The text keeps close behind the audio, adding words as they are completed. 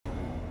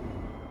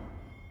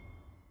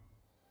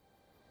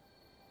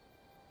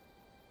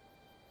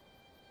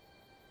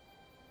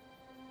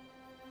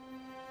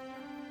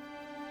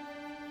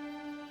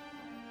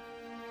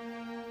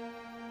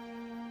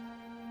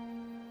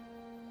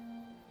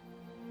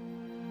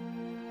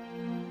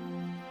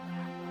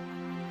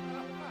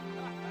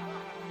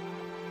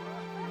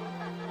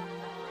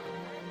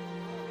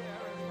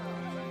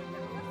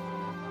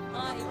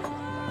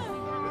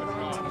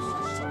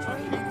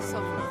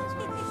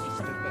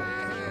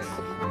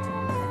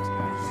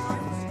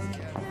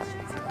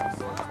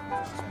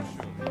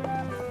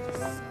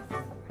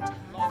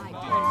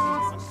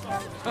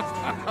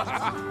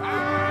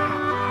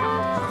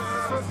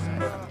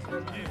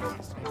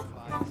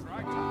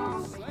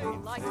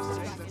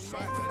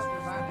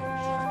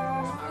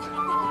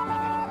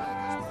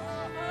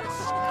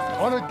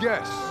Honored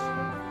guests,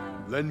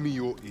 lend me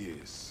your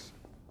ears.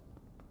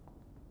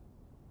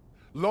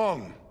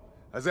 Long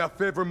has our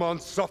Fevrimon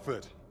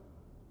suffered,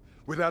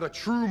 without a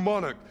true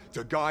monarch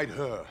to guide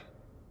her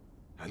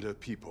and her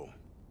people.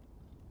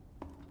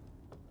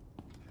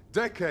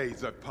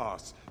 Decades have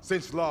passed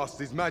since last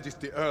His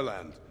Majesty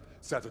Erland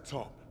sat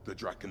atop the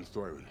Draken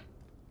throne.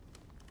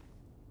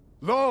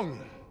 Long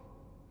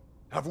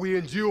have we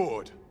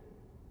endured,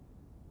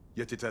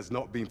 yet it has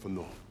not been for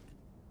naught.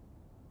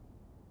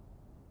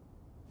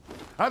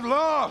 At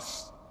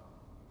last,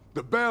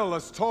 the bell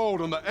has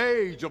tolled on the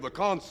age of the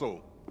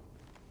Council.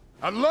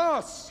 At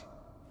last,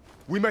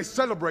 we may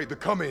celebrate the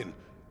coming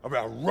of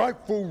our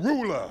rightful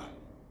ruler.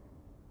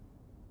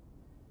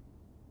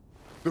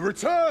 The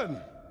return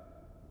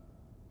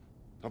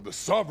of the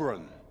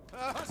Sovereign.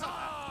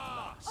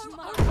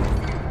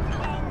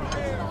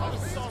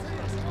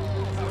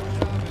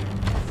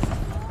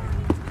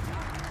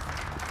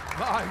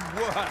 My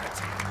word!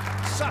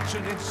 Such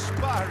an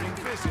inspiring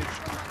visage.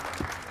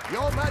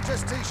 Your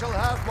Majesty shall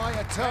have my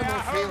eternal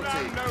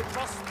fealty.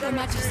 Your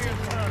Majesty,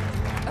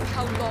 oh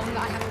how long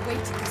I have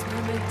awaited this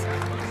moment.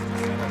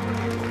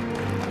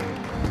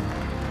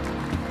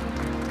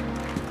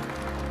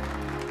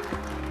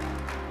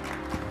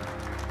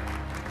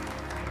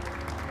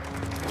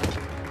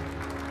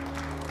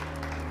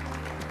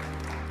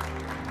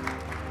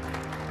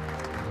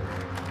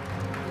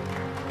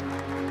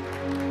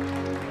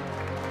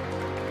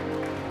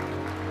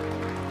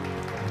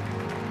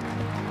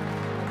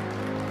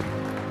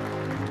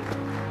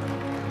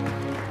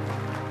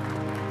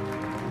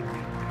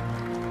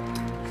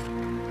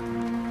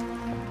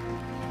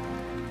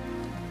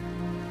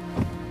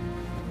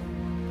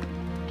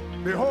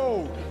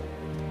 Behold,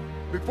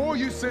 before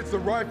you sits the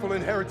rightful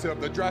inheritor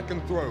of the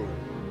Draken throne,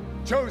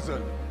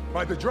 chosen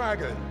by the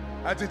dragon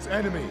as its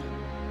enemy.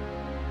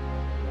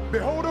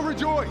 Behold and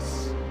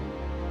rejoice!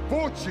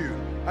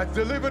 Fortune has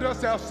delivered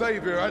us our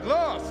savior at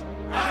last!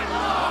 At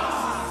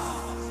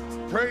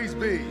last! Praise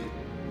be,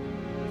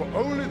 for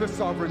only the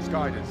Sovereign's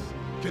guidance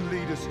can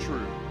lead us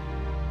true.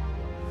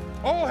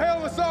 All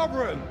hail the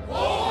Sovereign!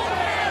 All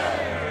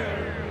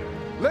hail!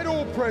 Let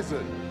all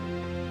present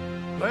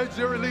pledge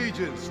their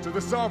allegiance to the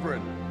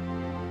Sovereign.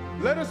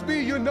 Let us be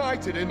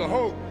united in the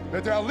hope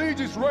that our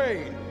liege's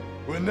reign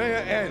will ne'er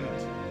end.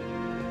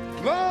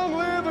 Long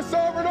live the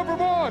Sovereign of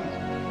Vermont!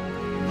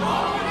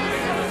 Long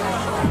live the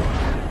Sovereign!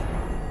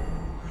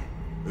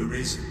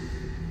 Arisen,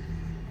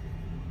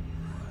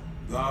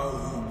 thou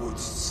who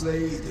wouldst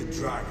slay the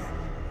dragon,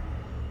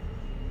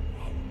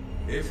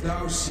 if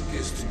thou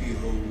seekest to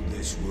behold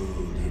this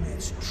world in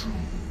its true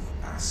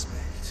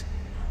aspect,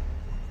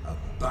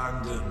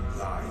 abandon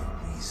thy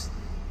reason.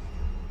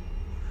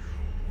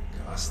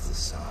 Cast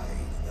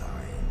aside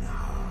thine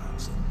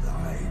heart and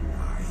thy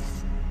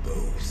knife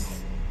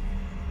both.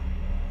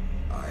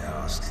 I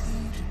ask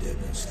thee to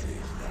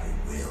demonstrate thy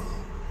will,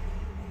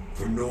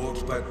 for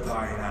naught but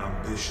thine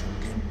ambition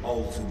can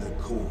alter the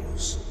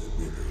course of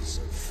the rivers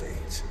of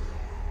fate.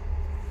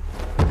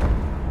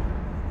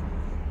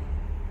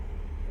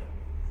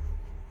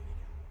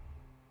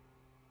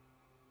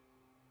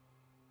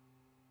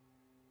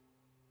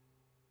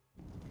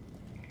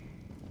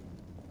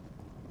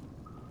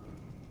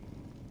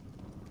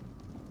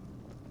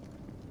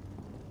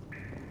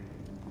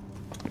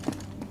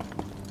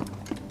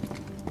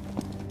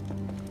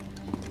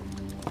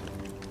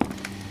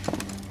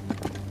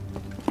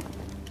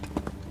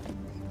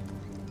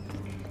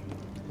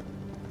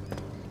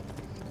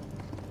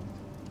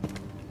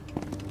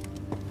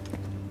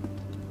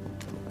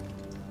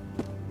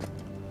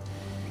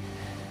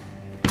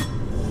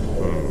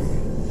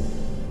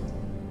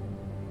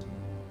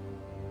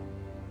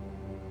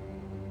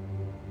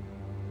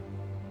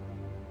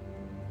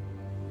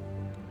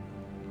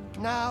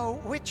 Now,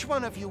 which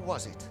one of you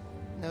was it?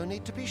 No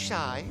need to be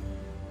shy.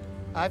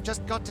 I've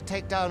just got to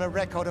take down a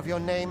record of your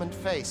name and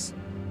face.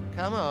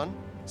 Come on,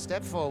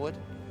 step forward.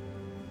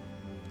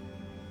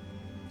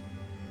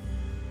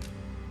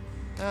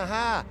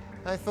 Aha!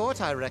 I thought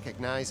I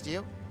recognized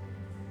you.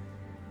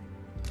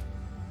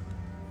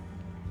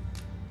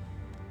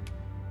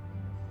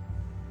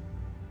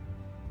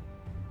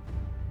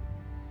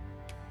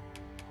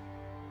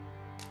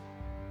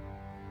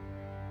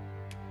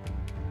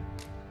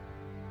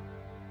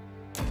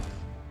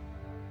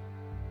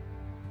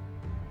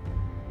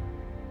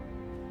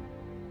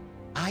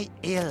 I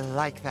ill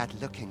like that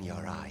look in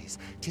your eyes.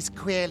 'Tis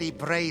queerly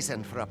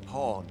brazen for a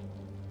pawn.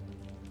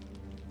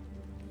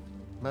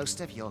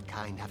 Most of your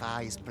kind have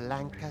eyes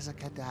blank as a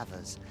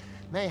cadaver's.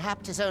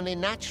 Mayhap 'tis only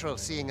natural,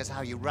 seeing as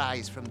how you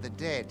rise from the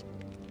dead.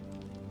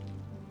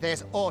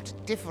 There's aught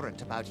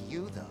different about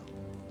you,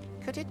 though.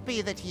 Could it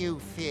be that you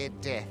fear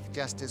death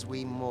just as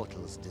we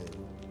mortals do?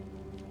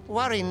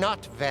 Worry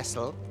not,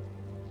 vessel.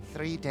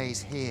 3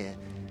 days here,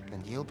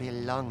 and you'll be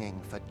longing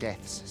for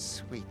death's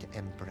sweet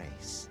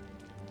embrace.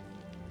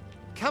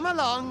 Come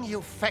along,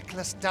 you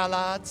feckless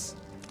dullards.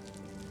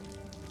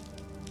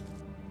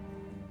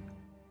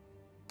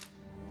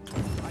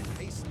 I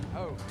hasten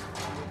home.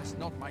 It's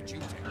not my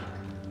duty.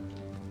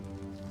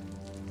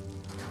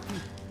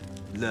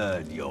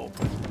 Learn your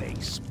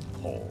place,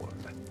 Paul.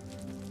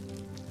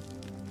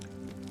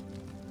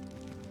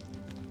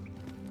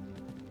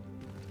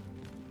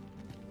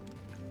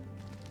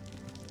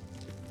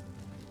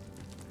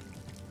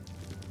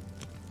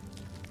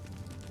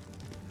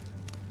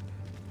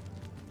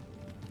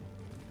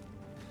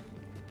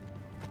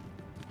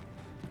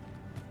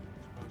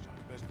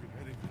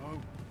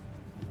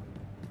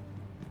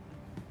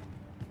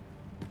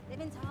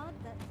 Living's hard,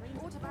 but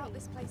dreams What about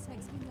this place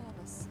makes me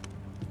nervous?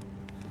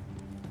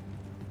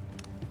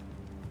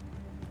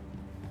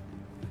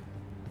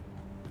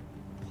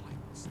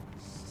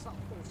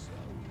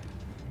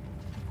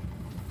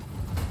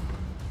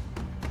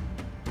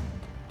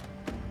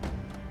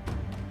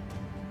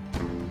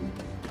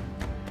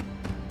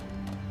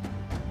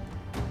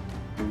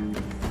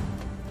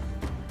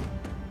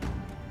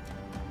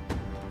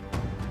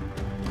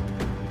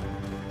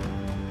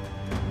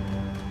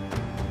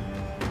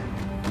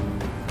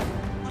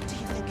 What do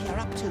you think you're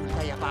up to,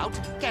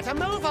 layabout? Get a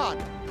move on!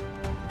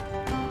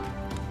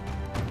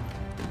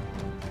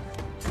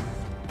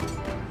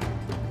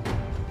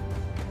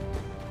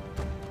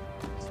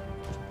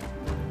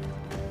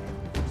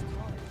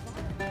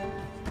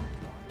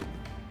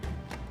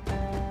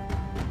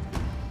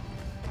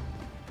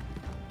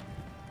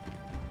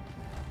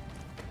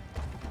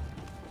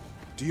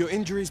 Do your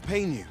injuries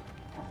pain you?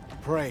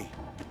 Pray,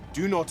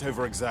 do not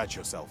overexert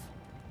yourself.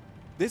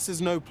 This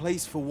is no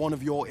place for one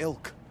of your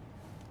ilk.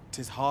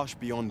 'Tis harsh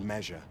beyond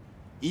measure.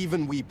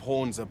 Even we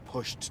pawns are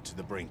pushed to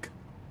the brink.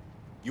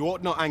 You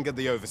ought not anger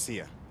the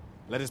overseer.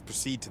 Let us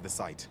proceed to the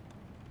site.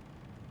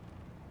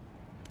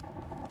 Did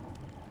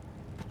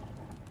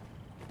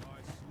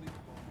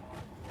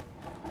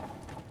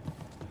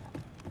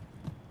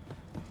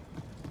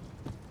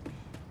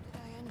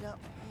I end up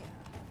here?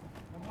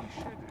 Am I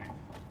shedding?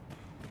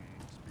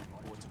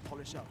 Or to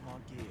polish up my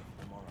gear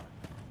for tomorrow?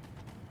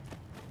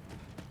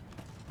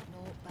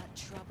 Naught but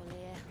trouble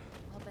here.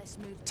 I'll best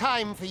move.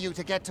 Time for you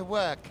to get to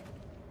work.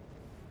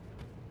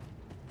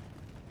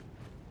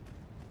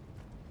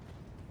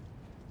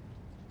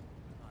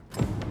 So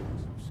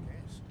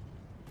scarce.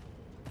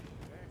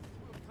 Death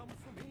will come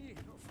for me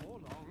before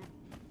long.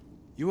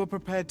 You are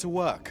prepared to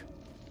work.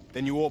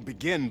 Then you ought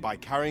begin by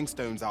carrying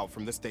stones out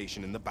from the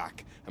station in the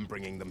back and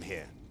bringing them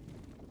here.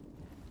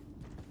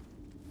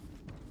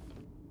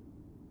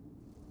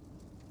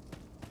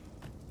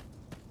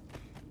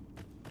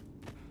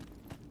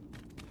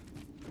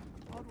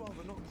 I'd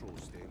rather not draw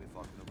steel if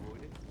I can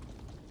avoid it.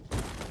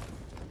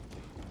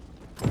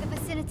 The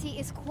vicinity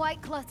is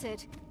quite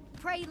cluttered.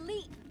 Pray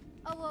leap,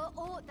 or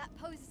aught that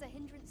poses a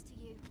hindrance to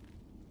you.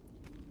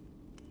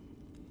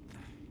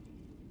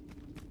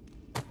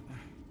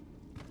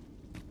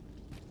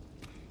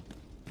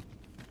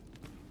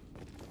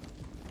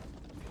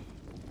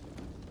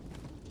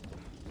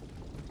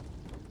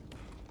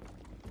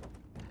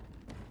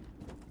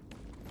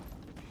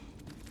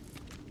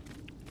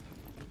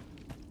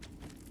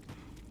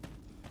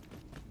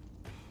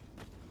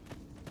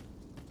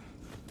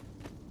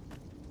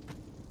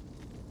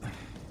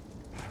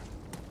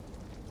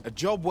 A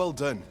job well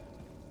done.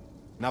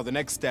 Now the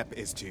next step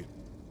is to...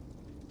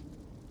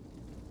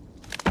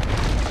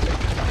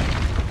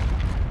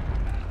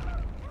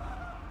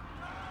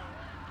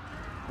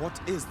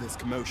 What is this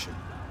commotion?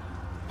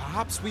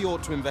 Perhaps we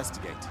ought to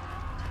investigate.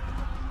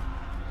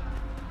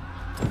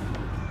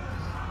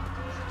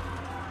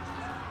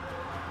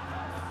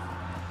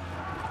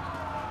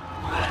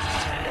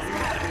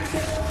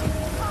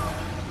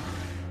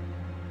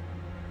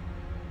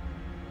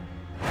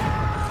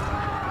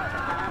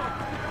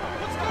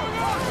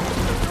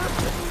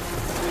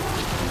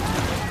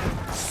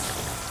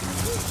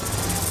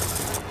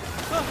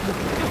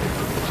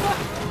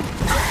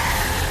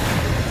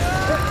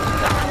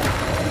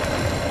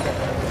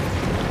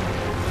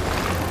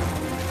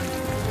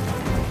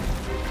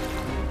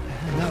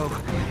 No,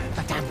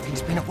 the damn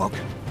thing's been awoke.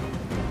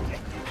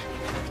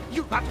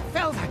 You but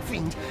fell that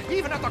fiend,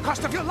 even at the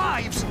cost of your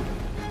lives!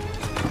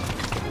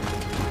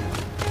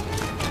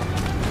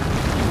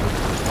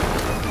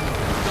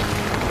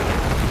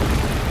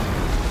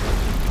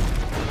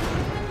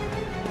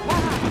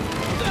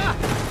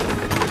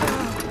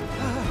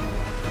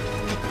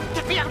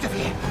 Get me out of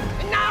here!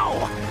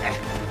 Now!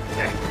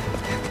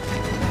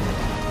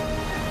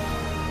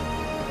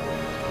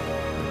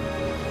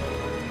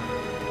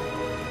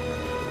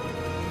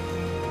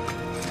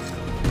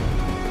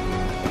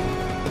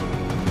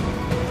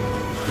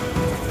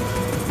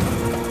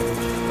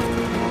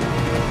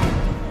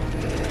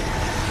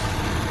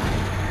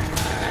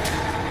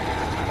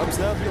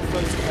 Observe your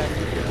foes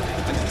carefully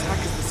and attack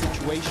as the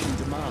situation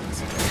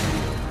demands.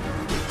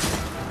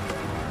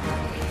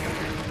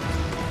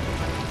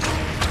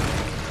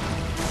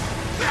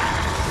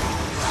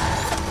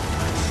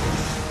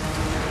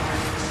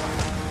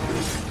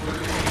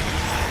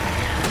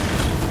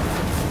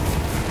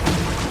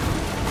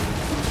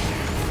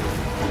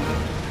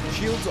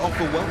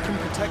 offer welcome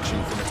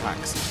protection from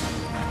attacks.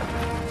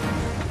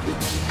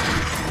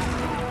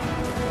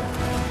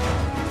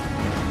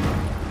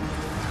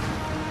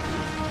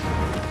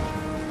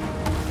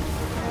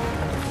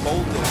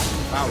 Boulders,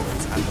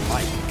 barrels, and the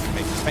like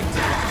make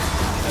effective weapons.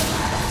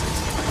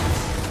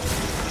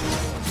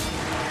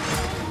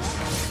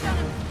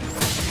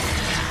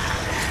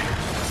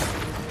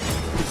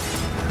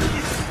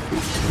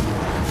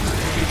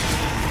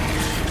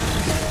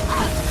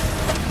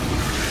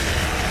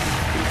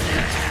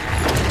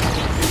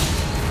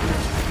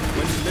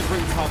 When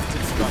delivering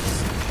targeted strikes,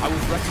 I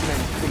would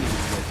recommend clinging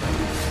to your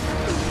blade.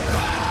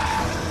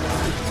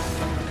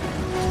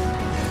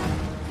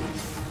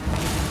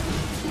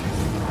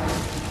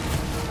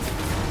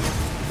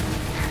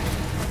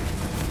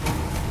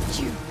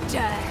 You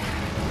dare!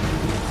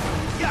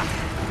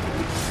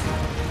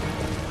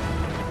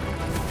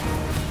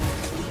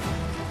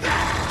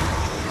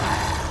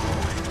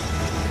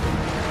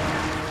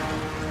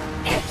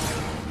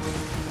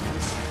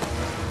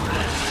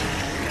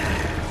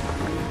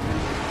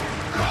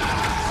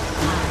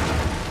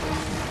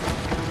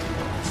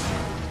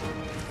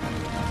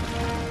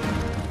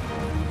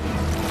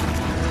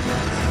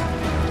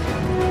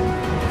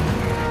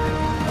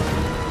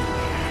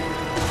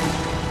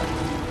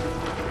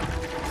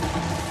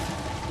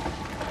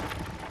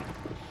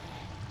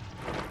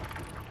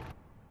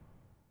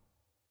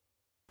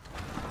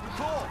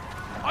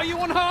 Are you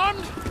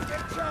unharmed?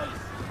 Get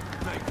chase!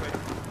 Make ready.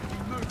 You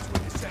move to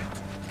a descent.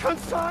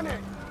 Consane!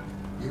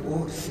 You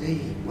ought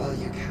flee while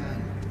you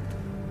can.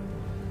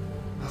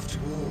 After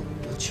all,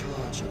 your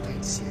charge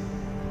awaits you.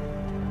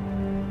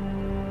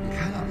 You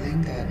cannot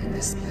linger in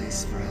this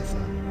place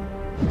forever.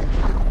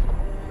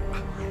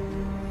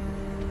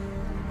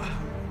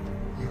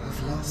 You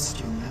have lost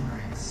your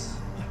memories.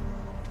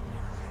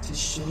 'Tis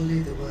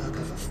surely the work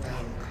of a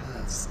fell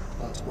curse,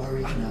 but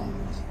worry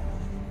not.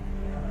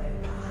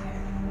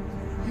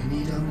 You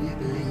need only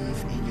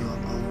believe in your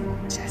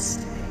own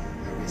destiny,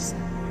 Arisen.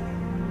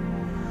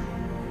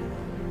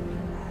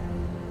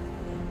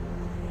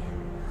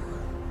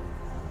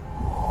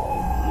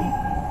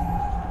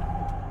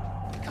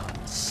 God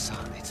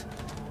damn it.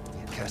 The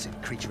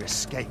accursed creature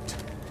escaped.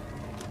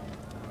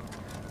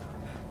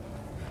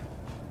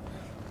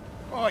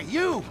 Oh,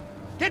 you!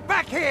 Get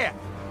back here!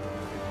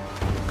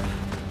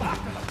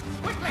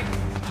 Quickly!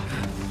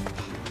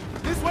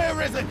 This way,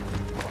 Arisen!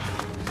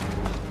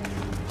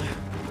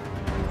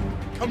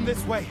 Come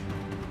this way.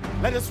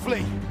 Let us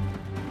flee.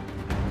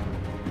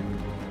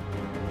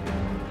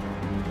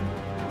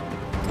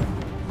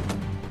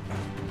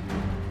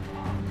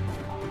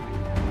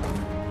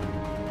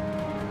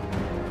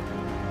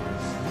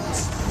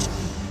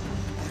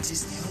 That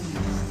is the only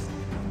path.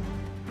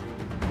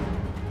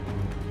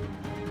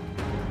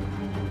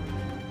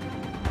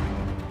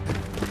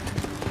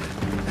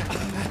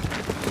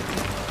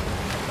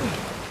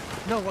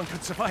 No one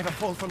could survive a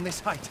fall from this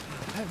height.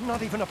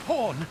 Not even a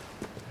pawn.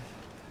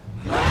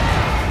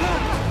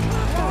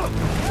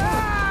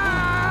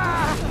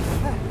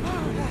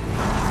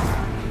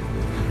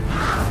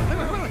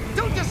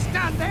 Don't just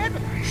stand there!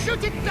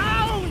 Shoot it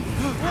down!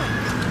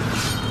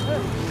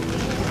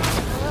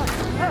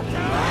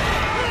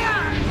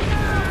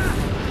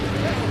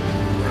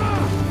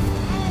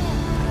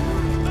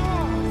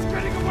 It's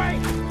getting away!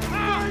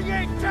 Bring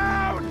it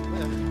down!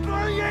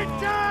 Bring it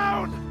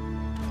down!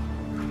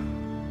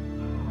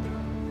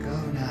 Go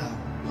now,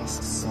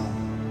 lost soul.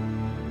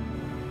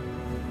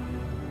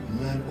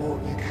 Learn all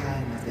you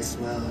can of this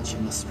world you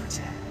must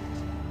protect.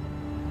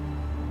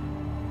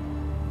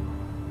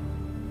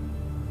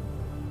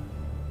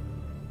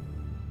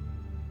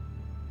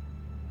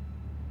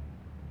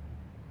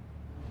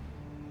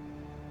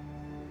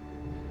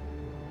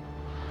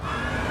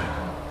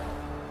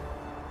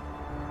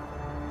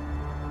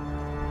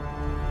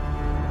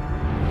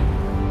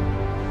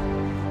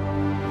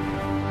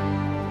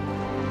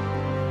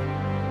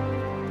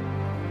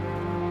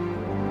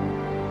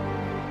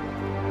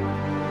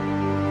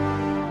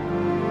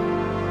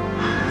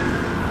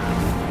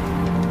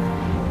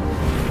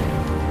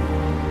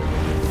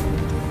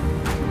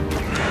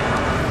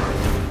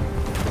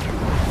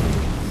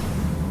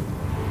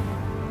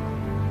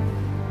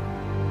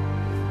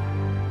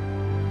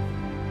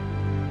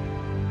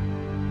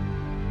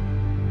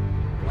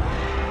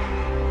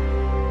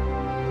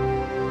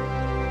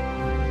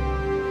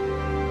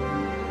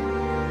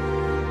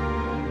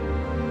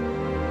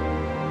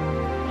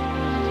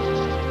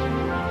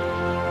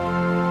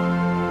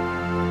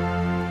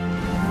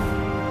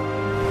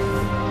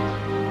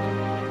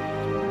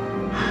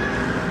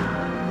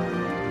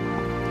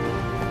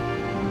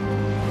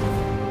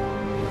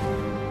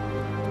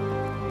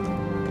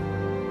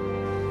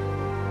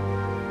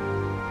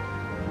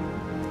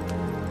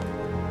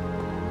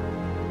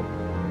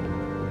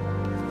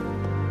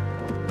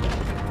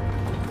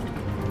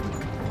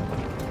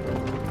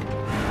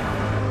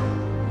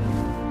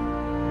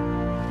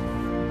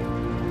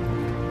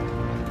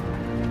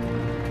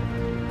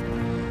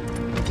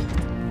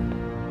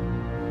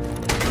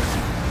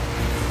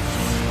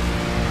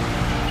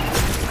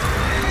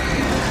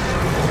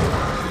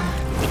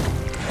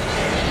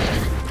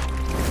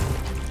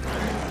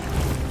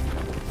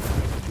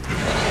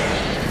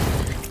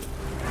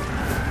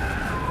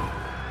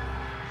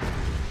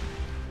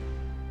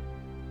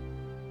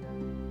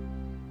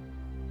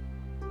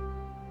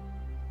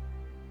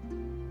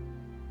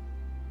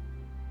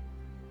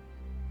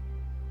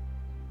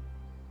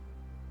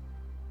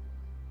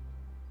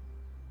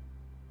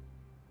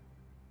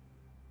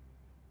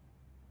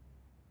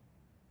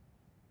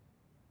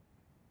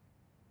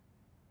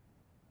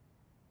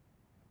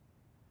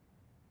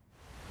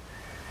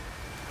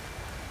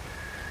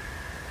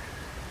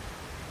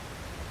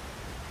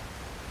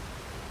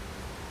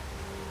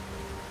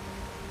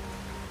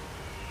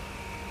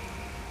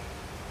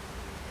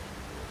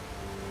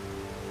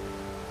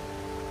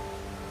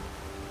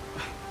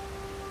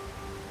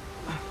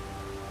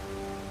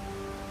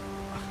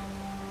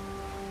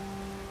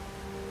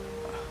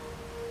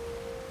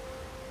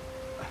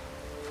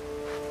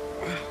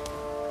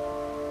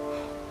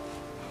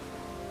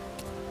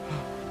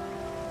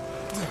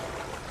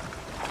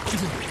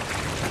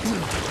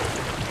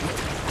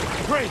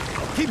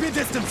 Keep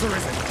your distance,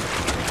 Arisen!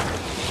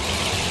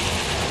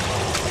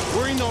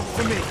 Worry not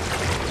for me.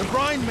 The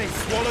brine may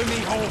swallow me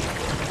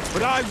whole,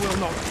 but I will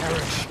not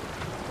perish.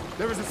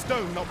 There is a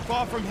stone not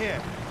far from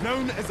here,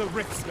 known as a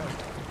rift stone.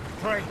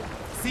 Pray,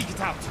 seek it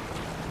out.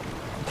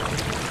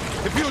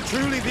 If you're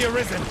truly the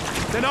Arisen,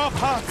 then our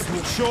paths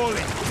will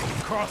surely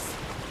cross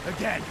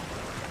again.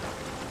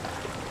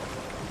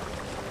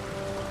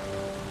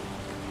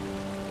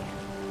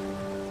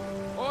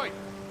 Oi!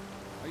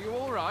 Are you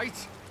all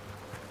right?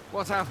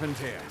 What happened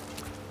here?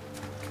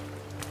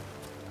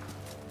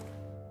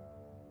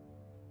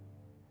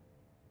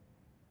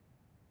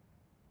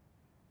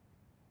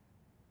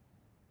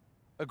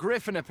 A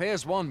griffin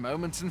appears one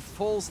moment and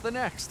falls the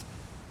next.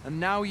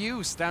 And now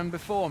you stand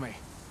before me.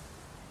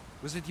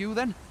 Was it you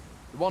then?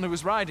 The one who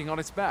was riding on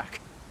its back?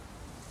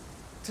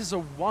 'Tis a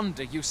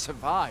wonder you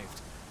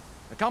survived.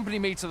 Accompany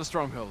me to the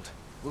stronghold.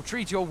 We'll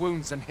treat your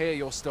wounds and hear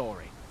your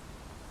story.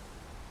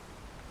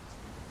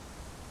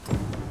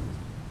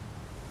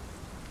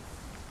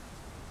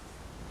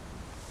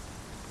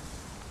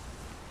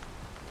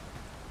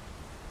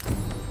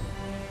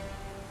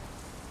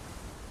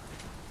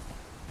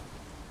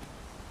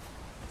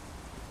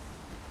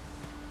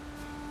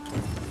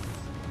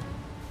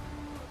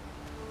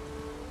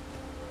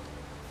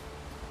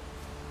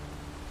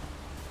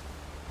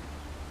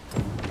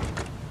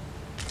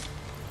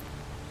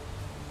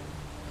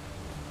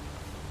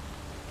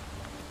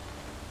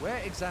 Where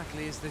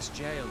exactly is this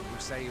jail you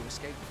say you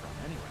escaped from,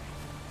 anyway?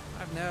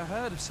 I've never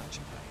heard of such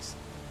a place.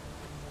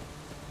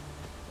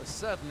 There's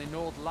certainly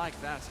naught like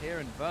that here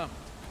in Vermont.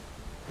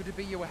 Could it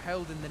be you were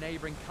held in the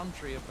neighboring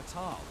country of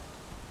Batal?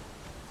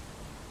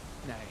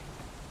 Nay,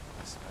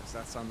 I suppose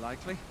that's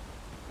unlikely.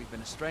 We've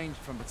been estranged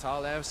from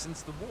Batal ever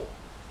since the war.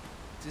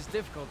 It is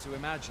difficult to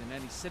imagine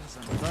any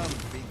citizen of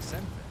Vermont being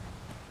sent there.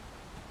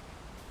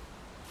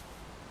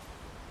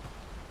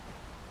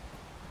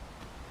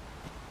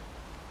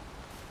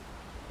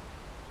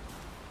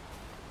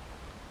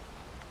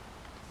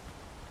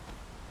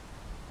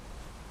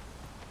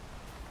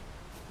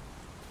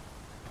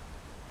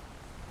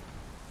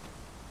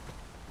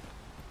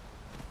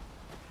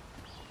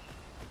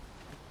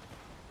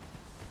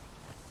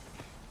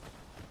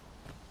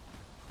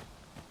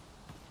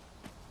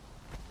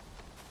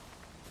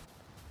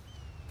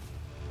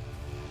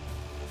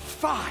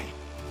 Fie!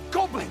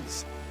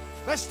 Goblins!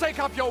 Let's take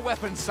up your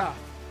weapons, sir.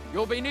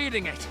 You'll be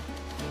needing it.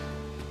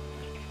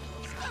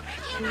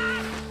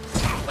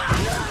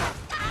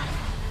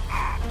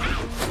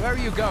 Where are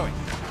you going?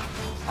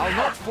 I'll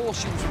not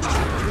force you to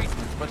receive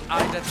treatment, but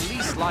I'd at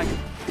least like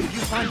if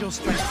you find your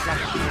strength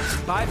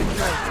flagging, buy the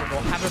curative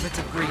or have a bit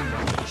of green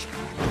range.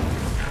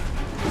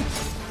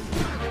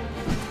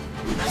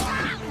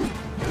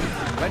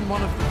 When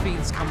one of the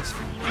fiends comes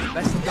for you,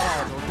 best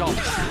guard or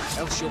dodge,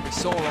 else you'll be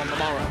sore on the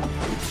morrow.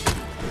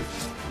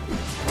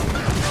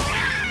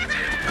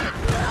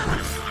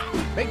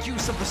 Make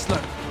use of the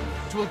slope.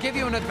 It will give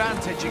you an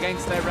advantage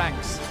against their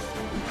ranks.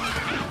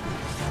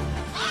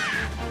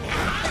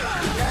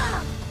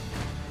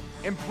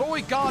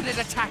 Employ guarded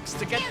attacks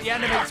to get the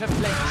enemy to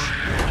flinch.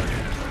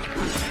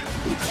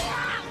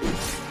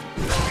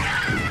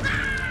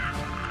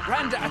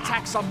 Grander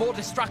attacks are more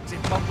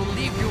destructive, but will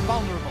leave you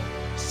vulnerable.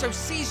 So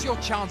seize your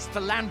chance to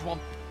land one.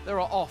 There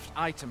are oft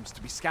items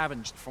to be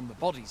scavenged from the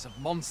bodies of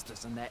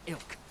monsters and their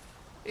ilk.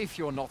 If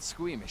you're not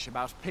squeamish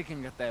about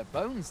picking at their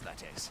bones,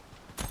 that is.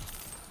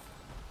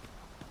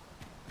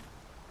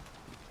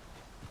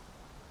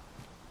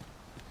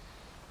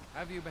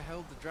 Have you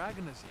beheld the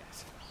dragon as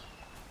yet?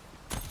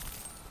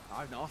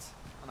 I've not,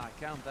 and I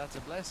count that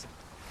a blessing.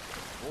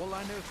 All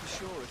I know for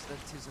sure is that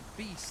it is a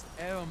beast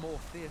e'er more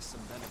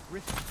fearsome than a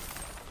griffin.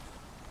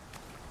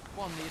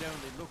 One need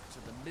only look to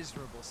the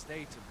miserable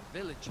state of the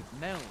village of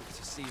Mel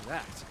to see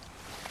that.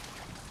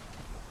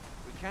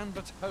 We can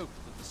but hope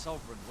that the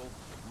Sovereign will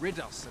rid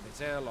us of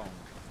it ere long.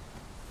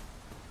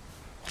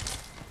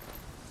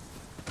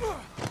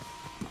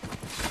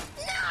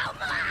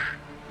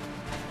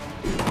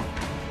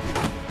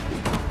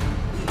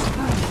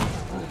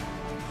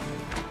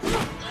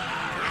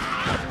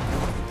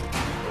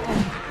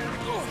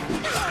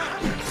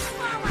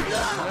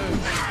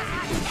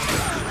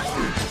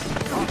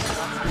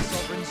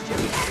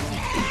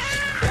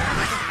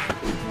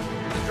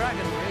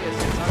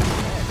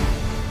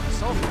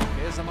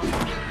 Among the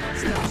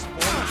steps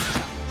forward.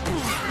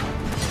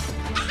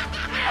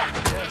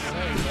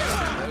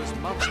 Those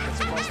monsters'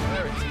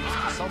 prosperity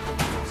is something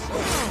so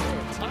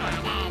of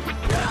time.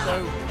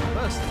 Though,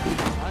 personally,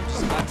 I'm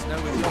just glad to know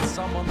we've got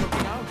someone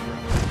looking out for us.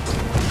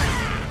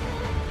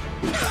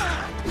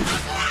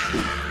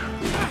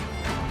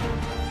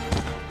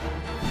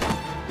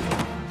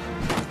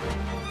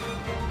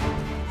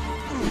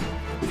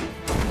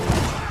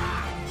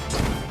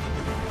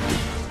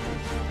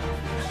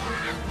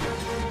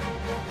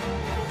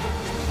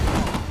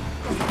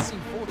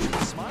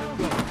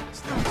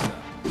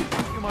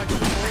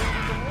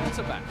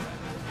 Back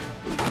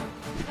then.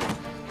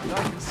 And I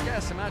can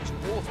scarce imagine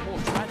aught more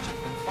tragic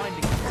than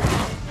finding it,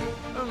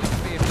 only to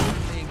be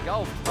immediately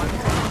engulfed by the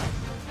tide.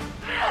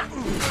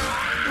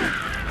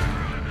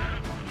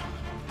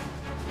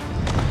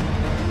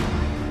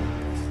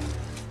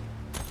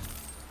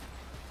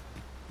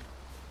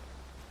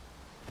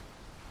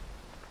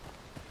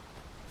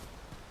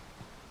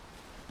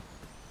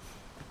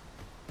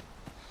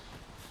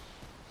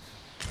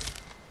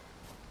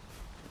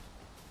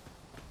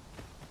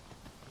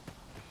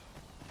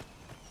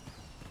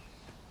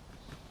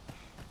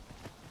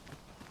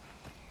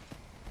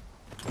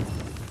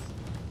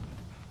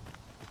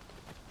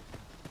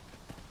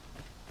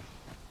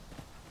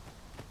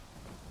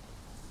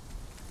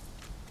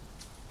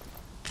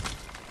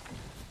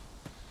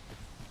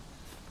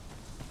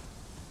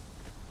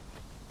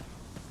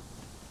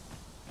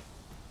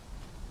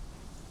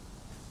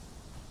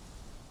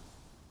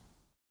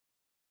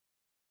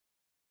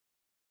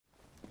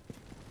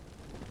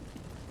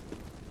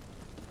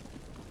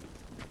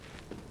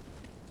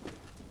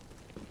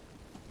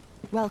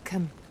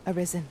 Welcome,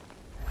 Arisen.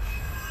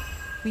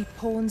 We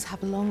pawns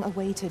have long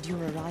awaited your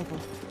arrival.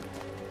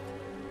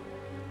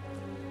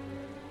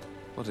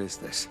 What is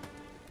this?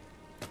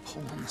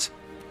 Pawns?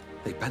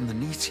 They bend the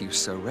knee to you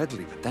so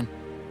readily, but then...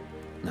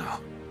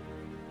 No.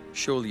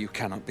 Surely you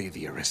cannot be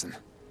the Arisen.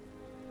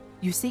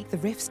 You seek the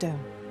Riftstone,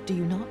 do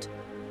you not?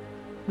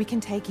 We can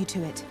take you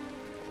to it.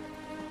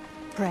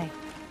 Pray.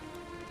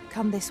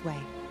 Come this way.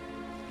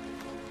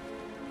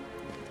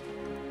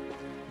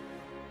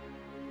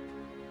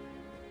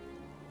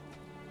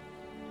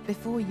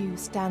 Before you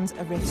stands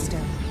a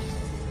Riftstone.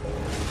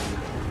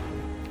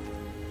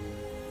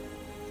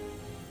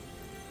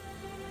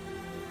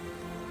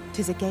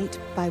 Tis a gate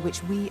by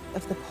which we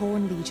of the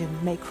Pawn Legion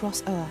may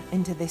cross o'er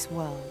into this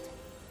world.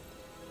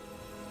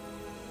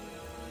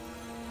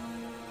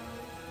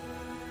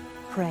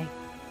 Pray,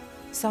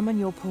 summon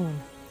your pawn.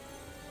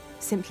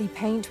 Simply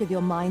paint with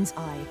your mind's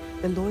eye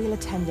the loyal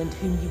attendant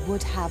whom you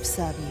would have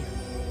serve you.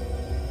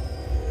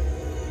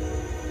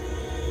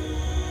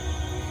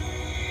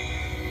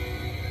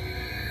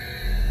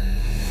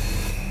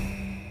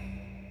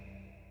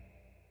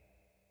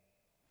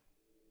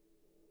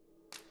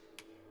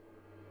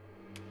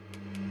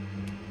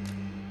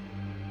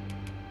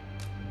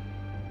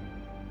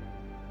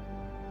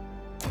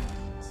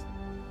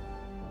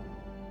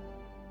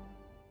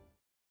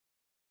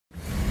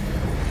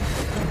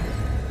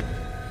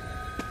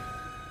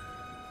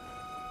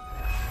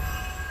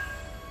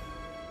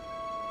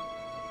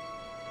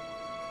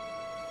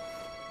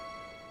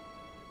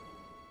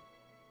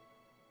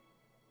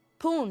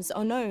 Pawns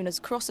are known as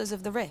Crossers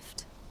of the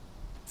Rift,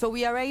 for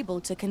we are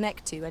able to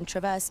connect to and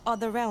traverse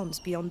other realms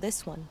beyond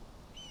this one.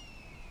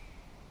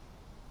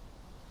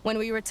 When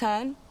we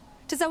return,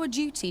 it is our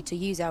duty to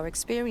use our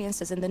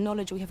experiences and the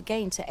knowledge we have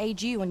gained to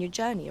aid you on your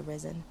journey,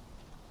 Arisen.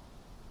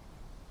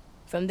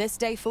 From this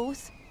day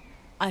forth,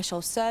 I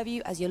shall serve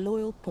you as your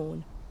loyal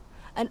pawn,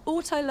 and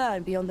aught I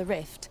learn beyond the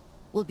Rift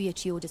will be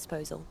at your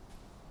disposal.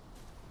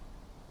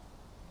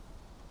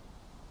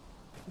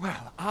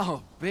 Well,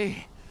 I'll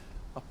be...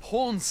 a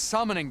pawn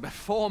summoning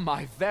before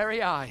my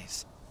very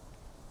eyes.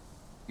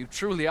 You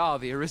truly are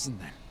the Arisen,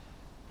 then.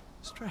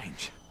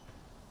 Strange.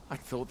 I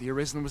thought the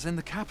Arisen was in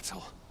the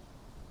capital.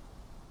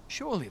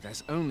 Surely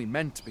there's only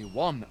meant to be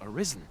one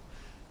Arisen.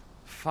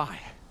 Fie,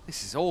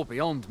 this is all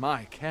beyond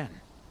my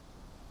ken.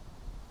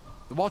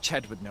 The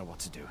Watchhead would know what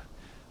to do,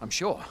 I'm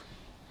sure.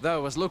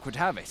 Though, as luck would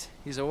have it,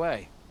 he's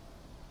away.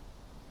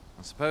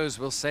 I suppose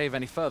we'll save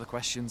any further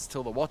questions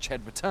till the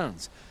Watchhead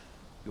returns.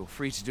 You're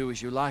free to do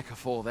as you like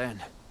afore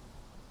then.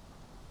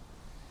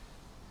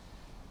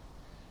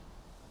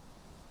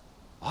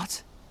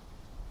 What?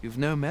 You've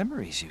no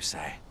memories, you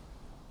say?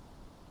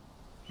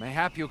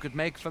 Mayhap you could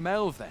make for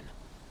Melve, then.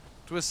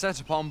 'Twas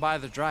set upon by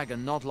the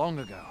dragon not long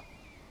ago.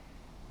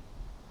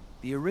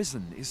 The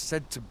Arisen is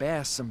said to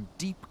bear some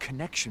deep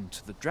connection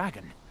to the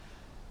dragon.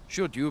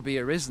 Should you be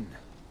Arisen,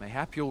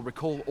 mayhap you'll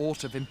recall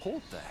aught of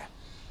import there.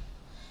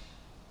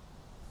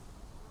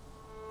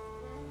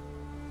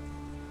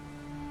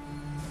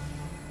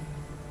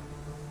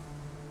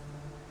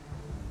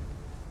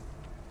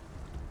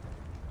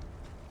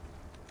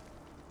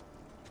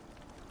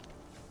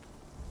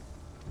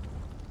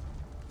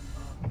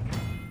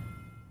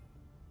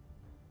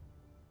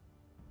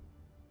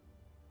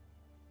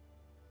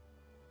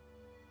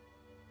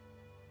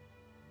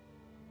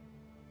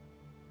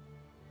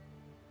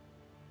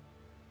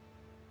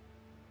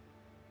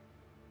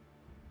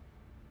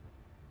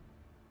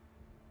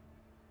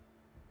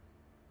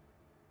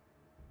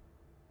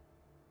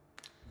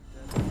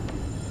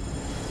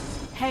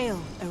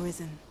 Hail,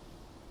 Arisen.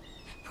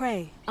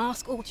 Pray,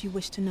 ask aught you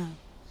wish to know.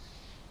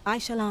 I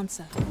shall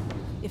answer,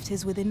 if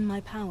 'tis within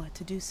my power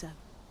to do so.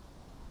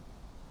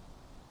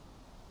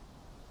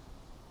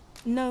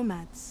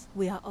 Nomads,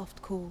 we are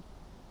oft called.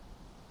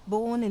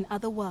 Born in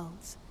other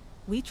worlds,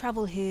 we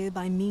travel here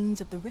by means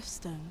of the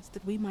Riftstones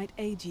that we might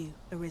aid you,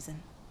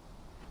 Arisen.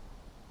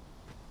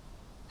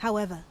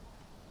 However,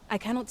 I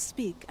cannot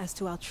speak as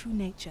to our true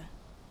nature,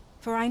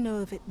 for I know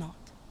of it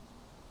not.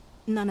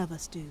 None of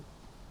us do.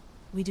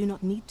 We do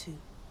not need to.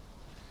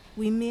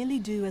 We merely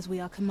do as we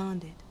are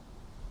commanded.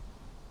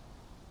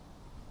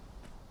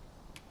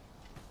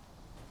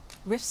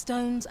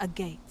 Riftstones are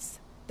gates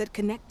that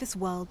connect this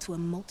world to a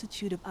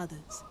multitude of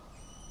others.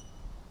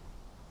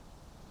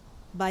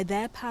 By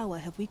their power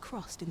have we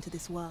crossed into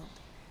this world,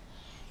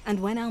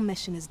 and when our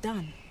mission is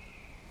done,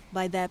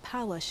 by their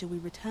power shall we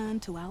return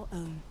to our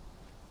own.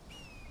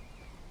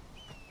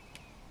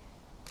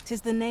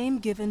 'Tis the name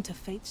given to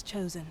fate's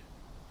chosen,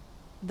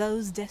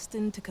 those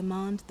destined to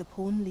command the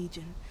Pawn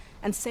Legion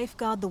and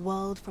safeguard the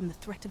world from the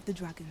threat of the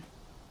dragon.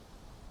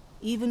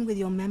 Even with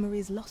your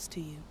memories lost to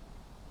you,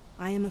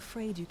 I am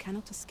afraid you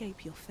cannot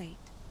escape your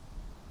fate.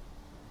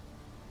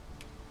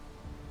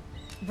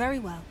 Very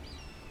well.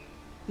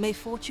 May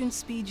fortune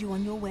speed you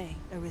on your way,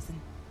 Arisen.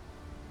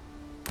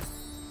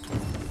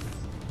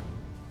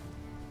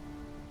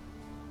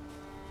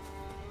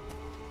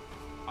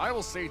 I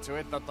will see to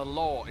it that the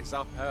law is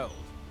upheld.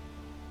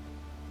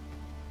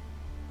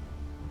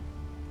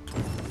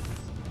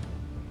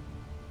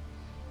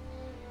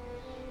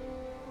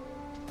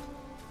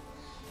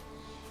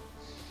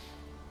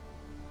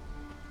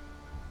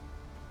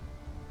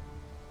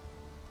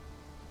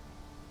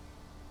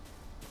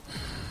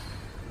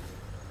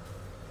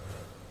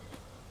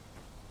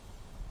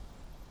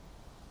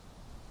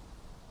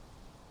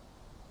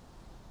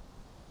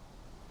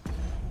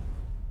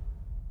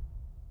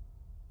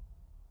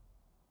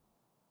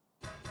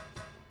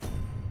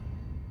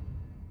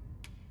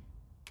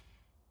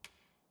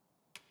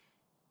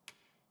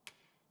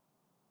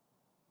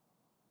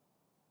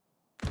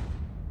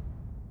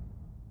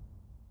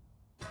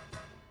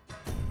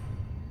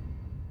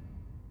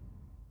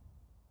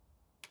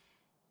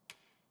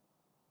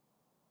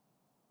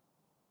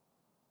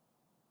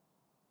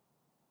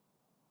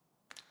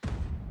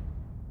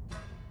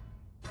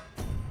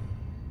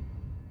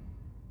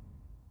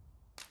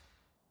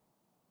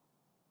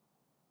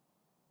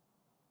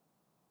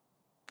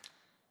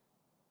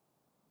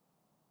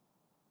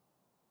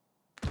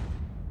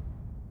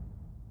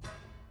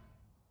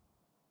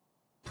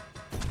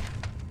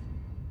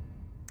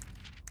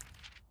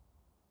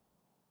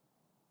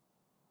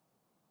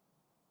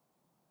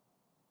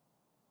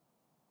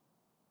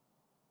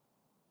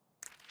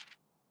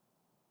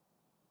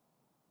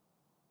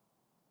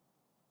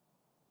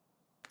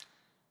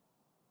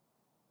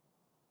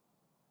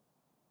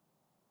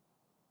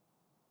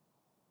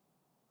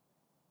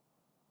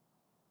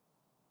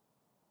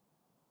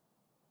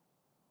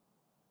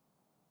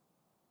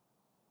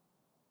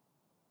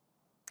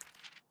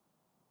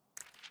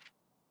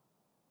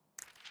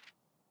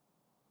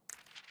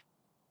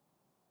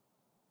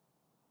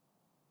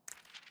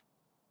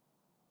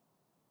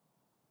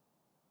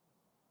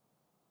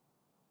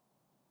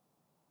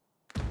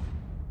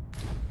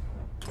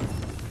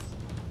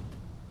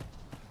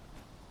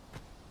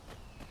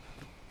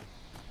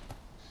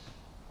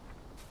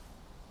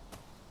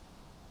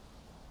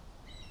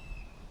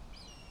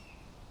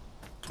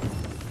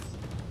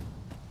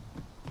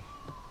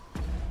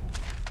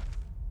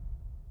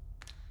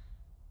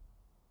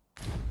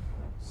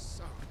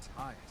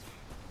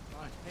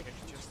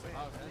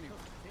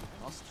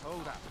 was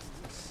told out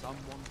that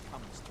someone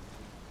comes to me.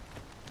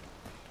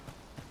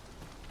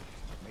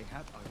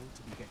 Mayhap I ought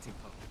to be getting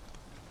home.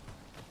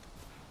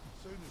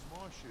 As soon as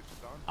my ship's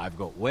done. I've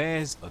got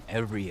wares of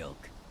every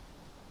ilk.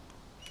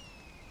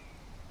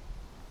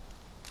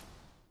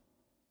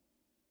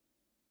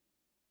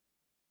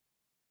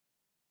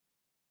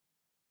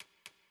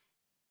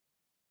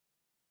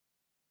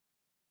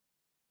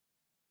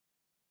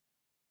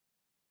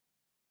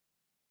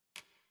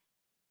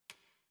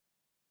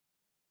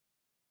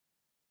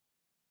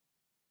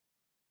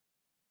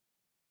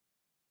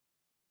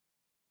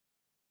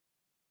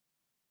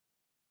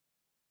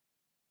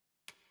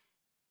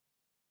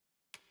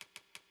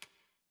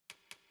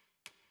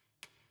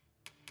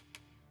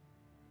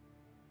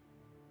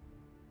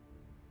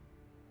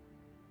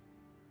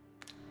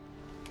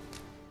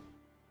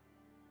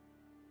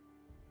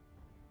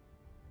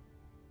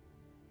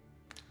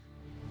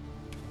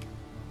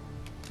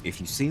 If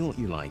you see what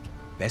you like,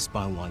 best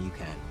buy while you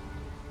can.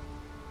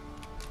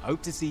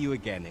 Hope to see you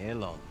again ere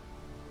long.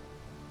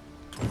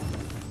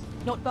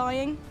 Not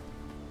buying?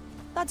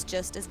 That's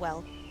just as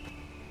well.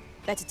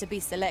 Better to be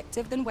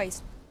selective than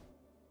wasteful.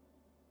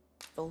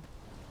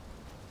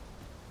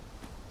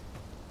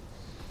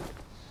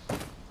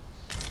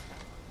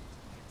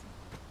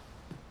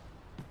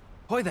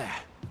 Hoy there.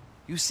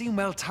 You seem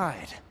well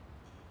tired.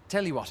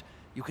 Tell you what,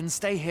 you can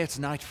stay here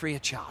tonight free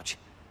of charge.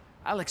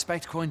 I'll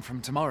expect coin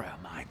from tomorrow,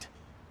 mind.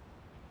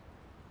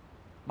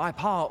 My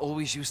pa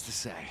always used to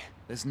say,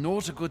 there's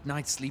naught a good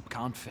night's sleep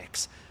can't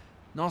fix.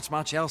 Not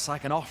much else I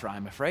can offer,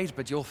 I'm afraid,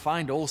 but you'll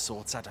find all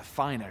sorts at a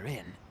finer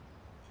inn.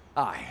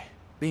 Aye,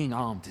 being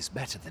armed is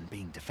better than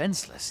being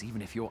defenseless,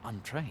 even if you're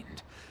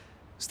untrained.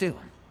 Still,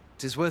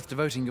 'tis worth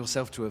devoting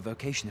yourself to a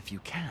vocation if you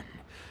can.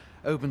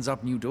 Opens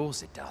up new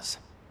doors, it does.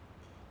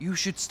 You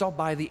should stop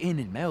by the inn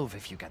in Melve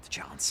if you get the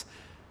chance.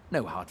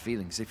 No hard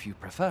feelings if you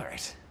prefer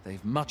it.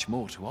 They've much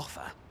more to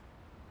offer.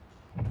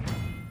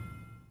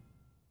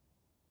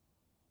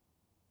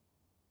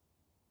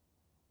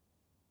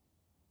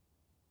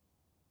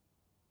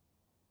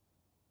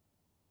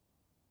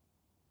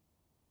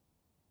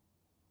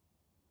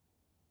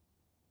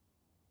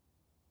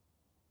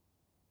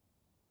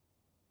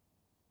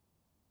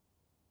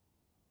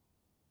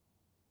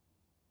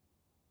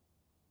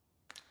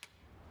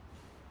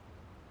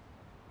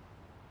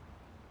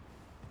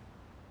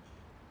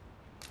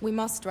 We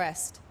must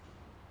rest,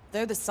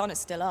 though the sun is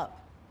still up.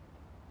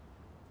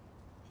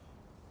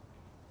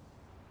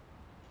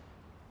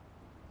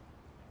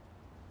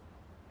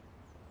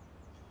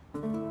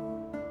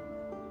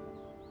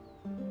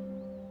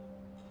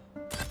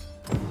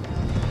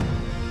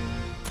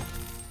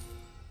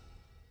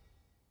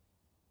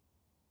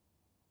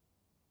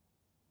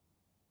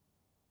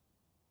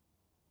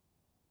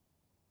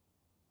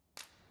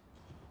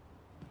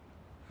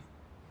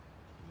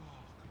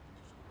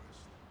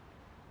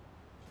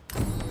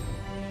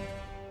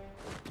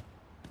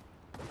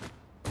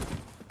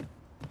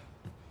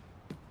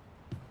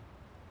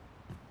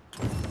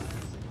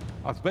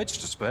 I've beds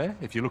to spare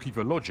if you're looking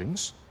for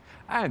lodgings.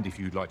 And if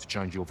you'd like to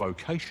change your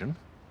vocation,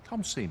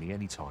 come see me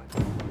anytime.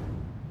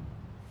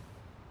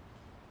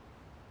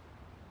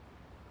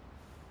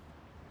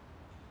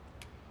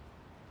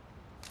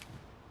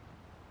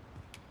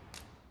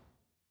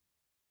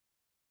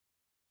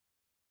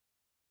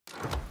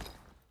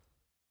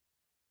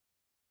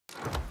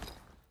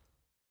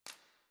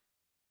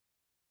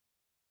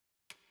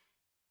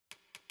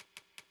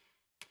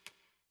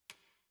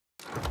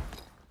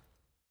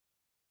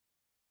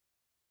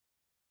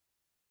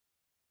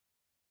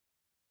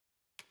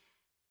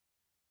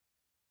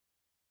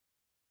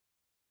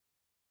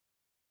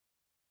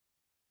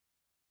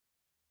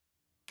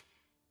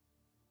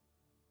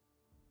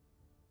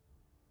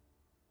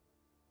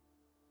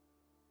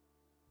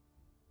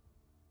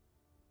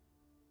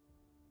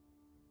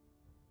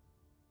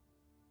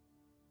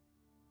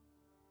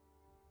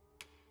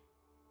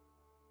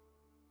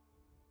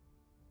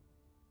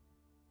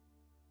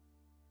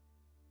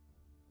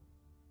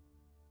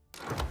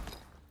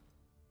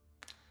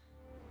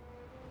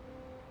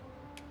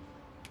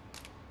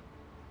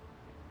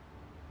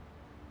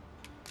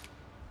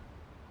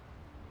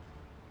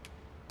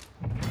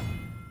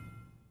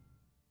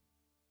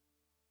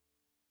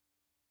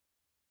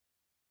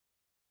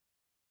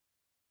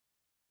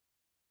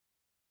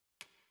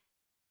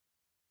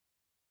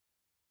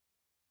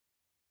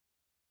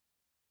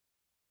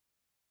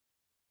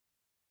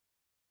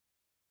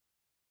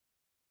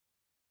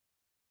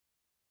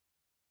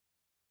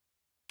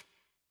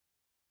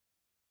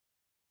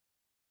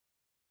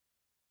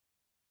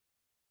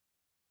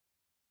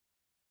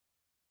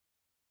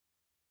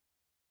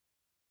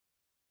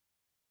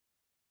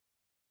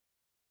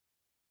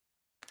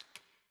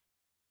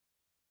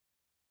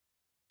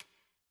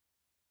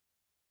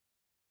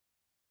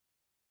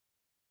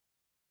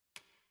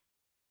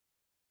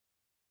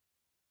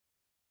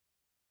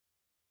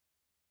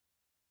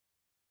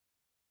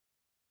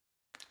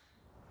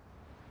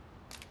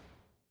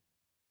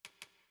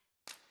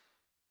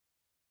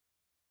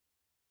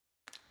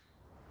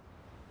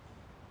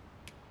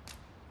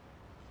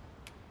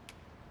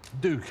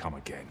 do come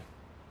again.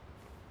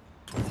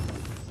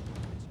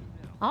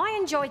 I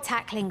enjoy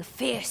tackling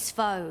fierce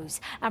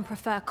foes and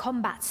prefer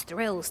combat's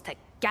thrills to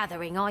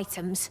gathering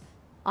items.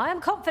 I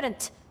am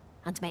confident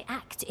and may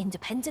act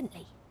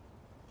independently.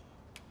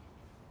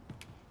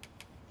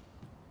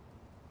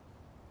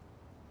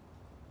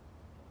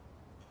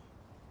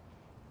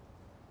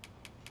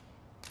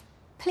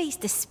 Please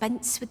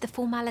dispense with the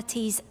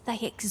formalities. They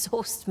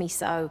exhaust me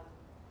so.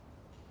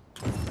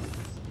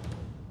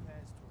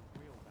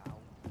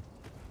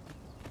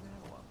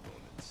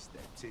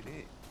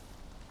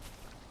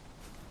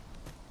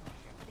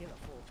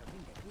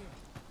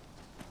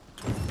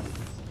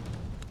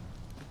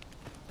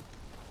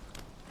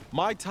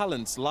 My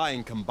talents lie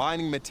in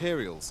combining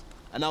materials,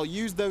 and I'll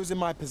use those in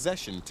my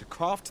possession to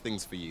craft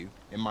things for you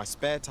in my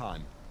spare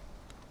time.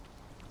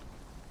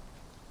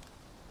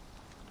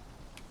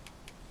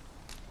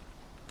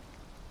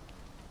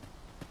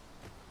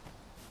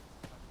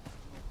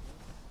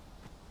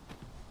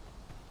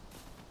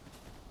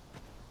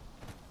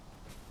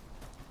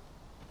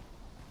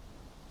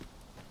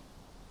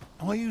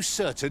 Are you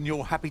certain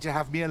you're happy to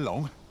have me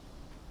along?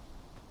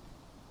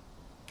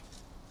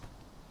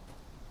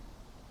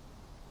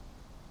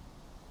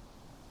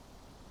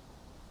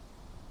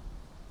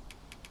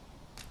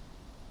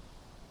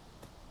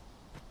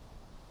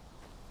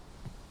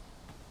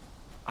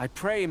 I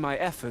pray my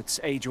efforts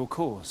aid your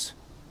cause.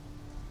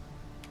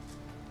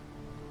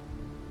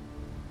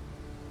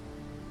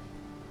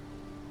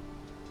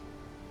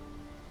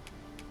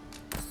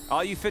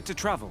 Are you fit to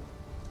travel?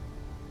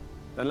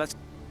 Then let's...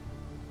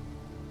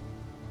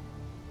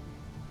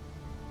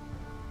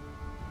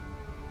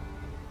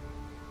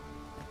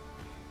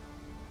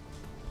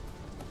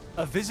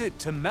 A visit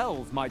to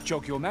Melve might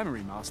jog your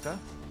memory, Master.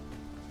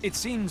 It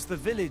seems the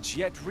village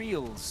yet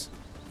reels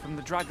from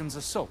the dragon's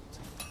assault.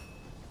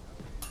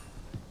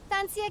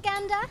 Fancy a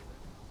gander?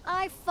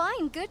 I've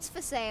fine goods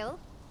for sale.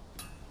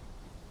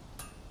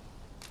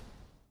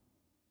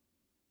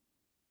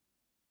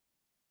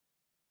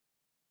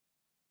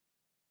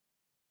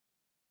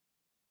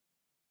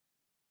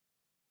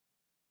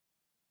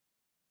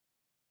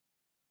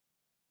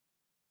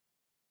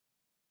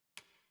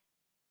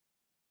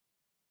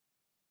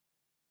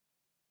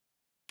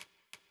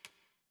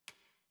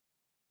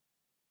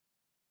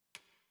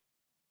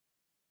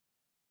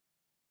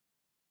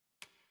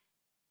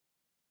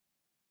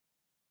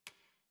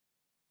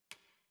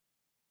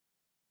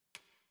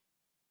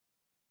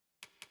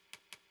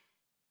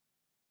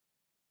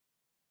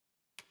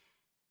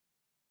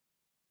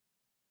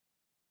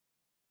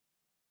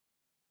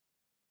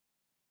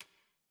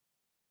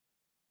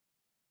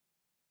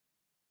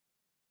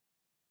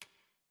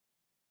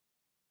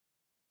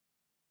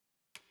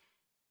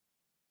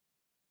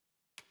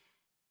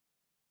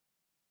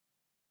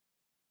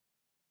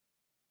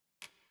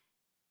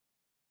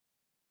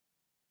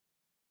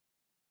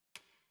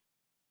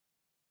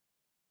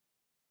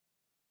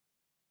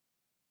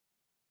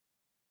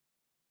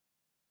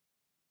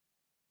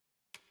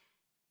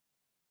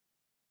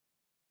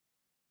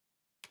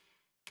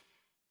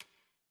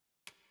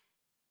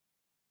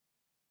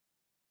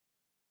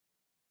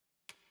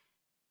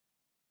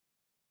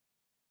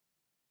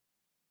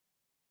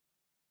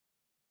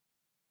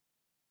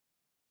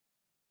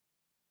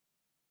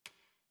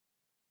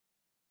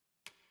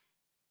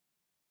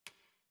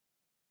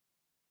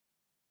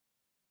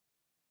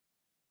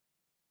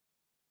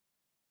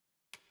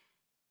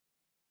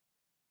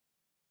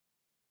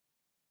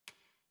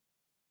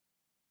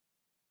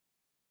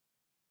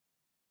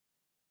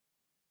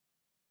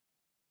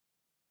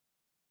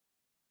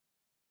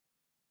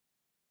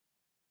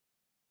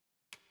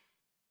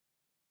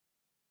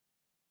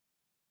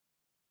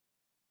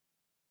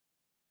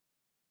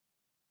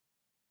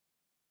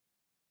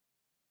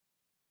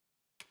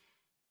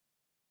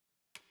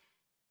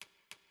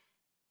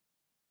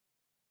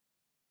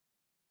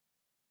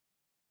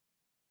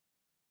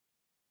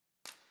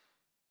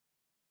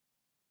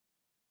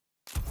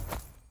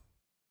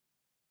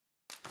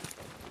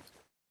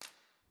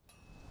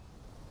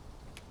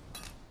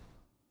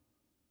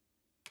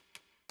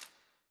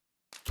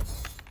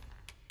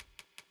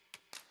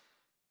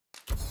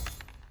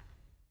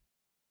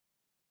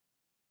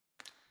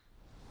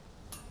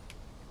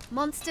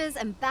 Monsters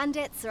and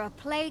bandits are a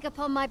plague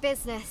upon my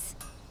business.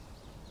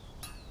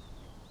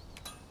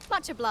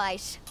 Much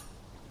obliged.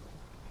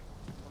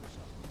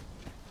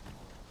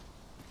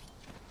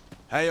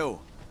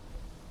 Hail!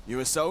 You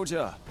a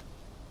soldier?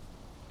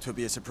 'Twould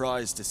be a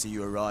surprise to see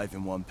you arrive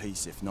in one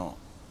piece, if not.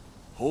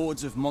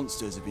 Hordes of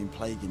monsters have been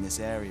plaguing this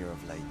area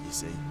of late, you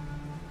see.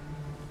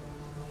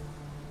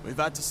 We've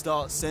had to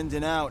start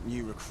sending out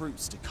new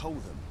recruits to cull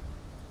them.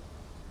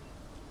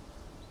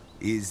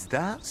 Is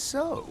that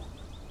so?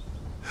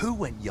 Who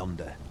went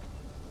yonder?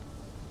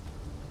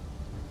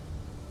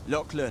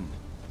 Lachlan.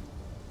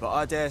 But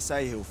I dare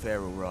say he'll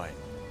fare all right.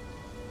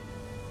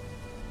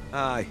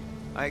 Aye,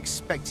 I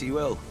expect he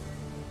will.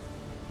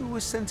 Who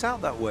was sent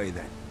out that way,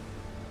 then?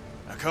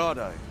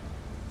 Ricardo.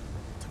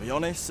 To be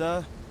honest,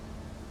 sir,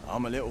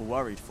 I'm a little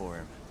worried for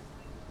him.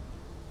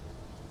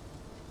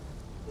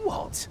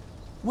 What?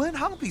 Weren't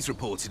harpies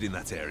reported in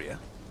that area?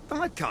 The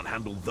lad can't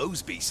handle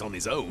those beasts on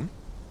his own.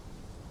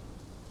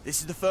 This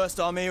is the first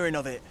I'm hearing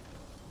of it.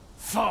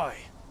 Fie!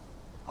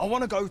 I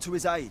want to go to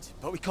his aid,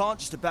 but we can't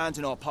just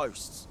abandon our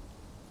posts.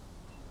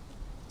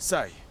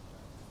 Say,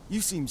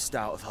 you seem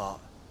stout of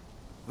heart.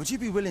 Would you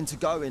be willing to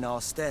go in our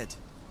stead?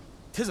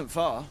 'Tisn't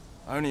far,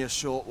 only a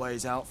short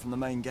ways out from the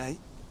main gate.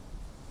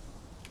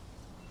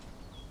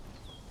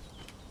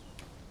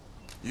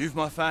 You've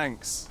my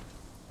thanks.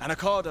 And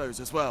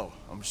Ricardo's as well,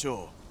 I'm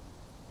sure.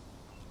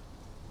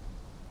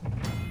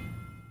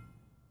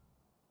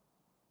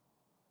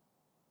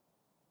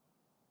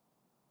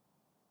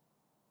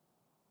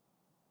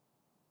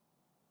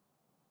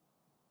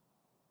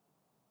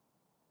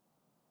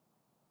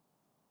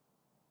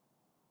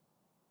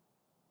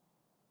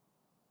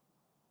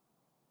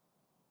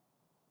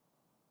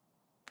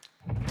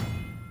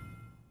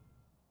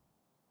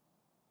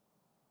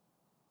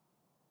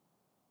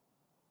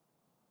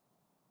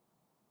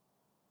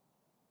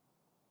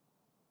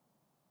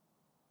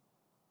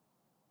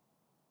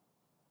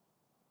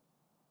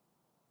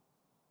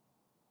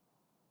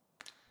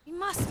 We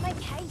must make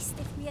haste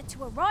if we are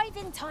to arrive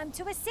in time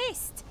to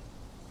assist.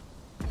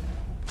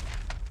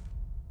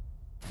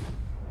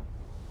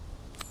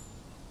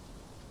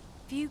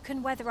 Few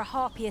can weather a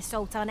harpy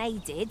assault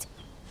unaided.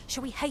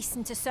 Shall we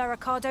hasten to Sir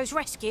Ricardo's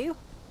rescue?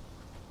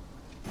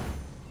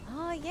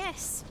 Ah,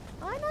 yes.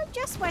 I know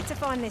just where to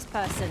find this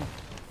person.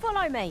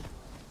 Follow me.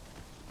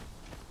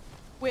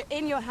 We're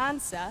in your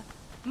hands, sir.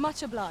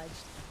 Much obliged.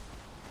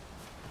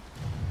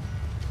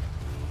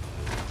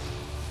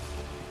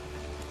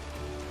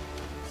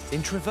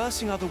 In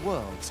traversing other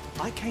worlds,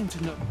 I came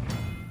to know...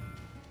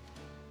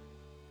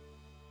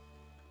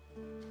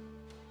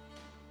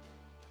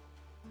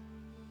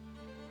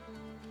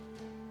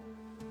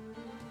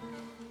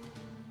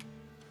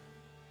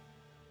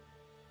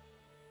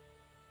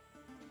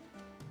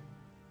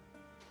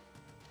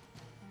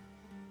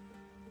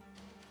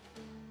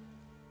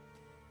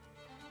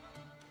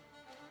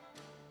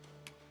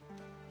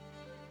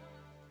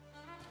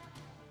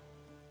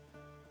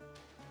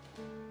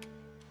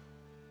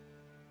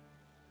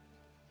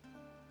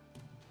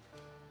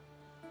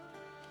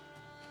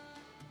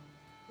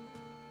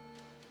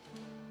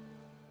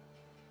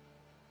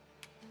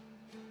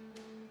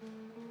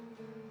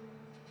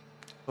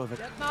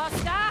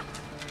 Master!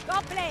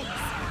 Goblins!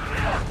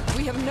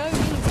 We have no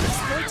means of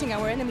exploiting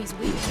our enemy's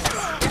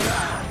weakness.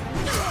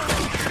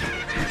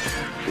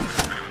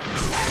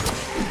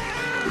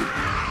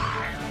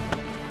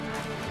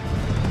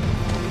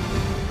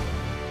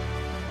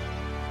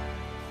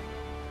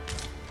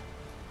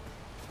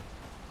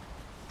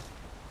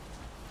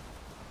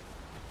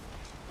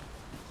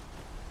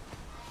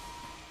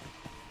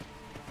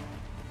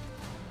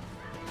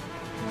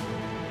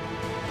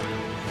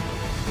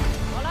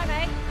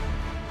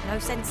 No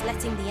sense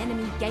letting the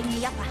enemy gain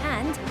the upper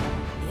hand.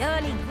 The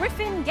early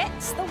griffin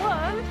gets the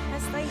worm,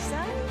 as they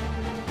say.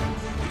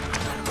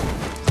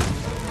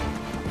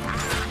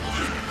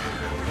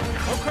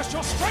 Focus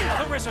your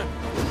strength, Arisen!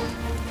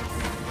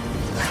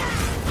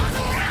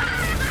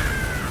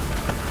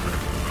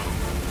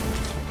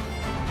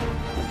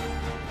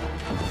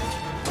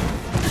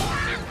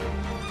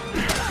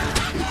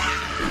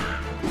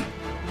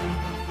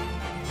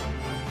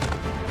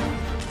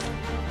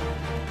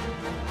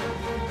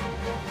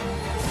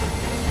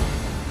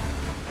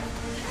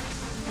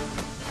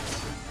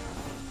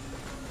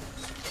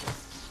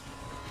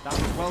 That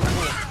was well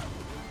caught.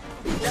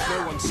 There's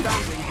no one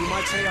standing who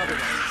might say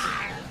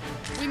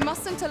otherwise. We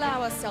mustn't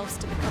allow ourselves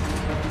to become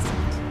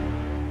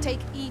complacent. Take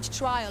each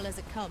trial as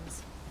it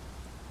comes.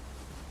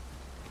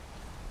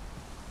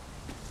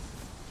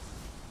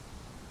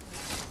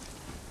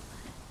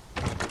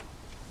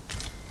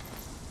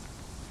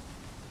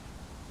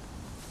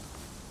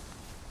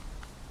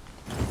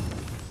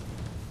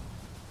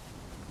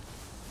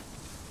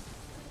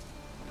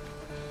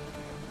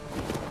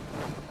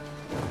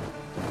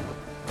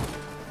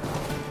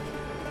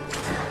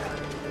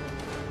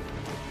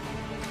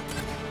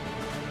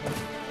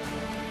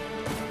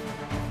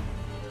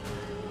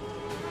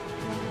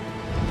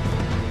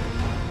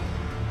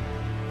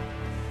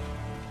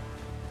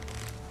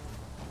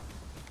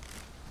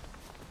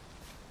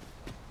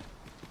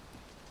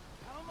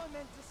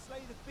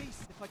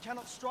 If I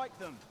cannot strike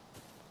them.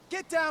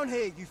 Get down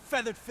here, you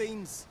feathered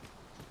fiends!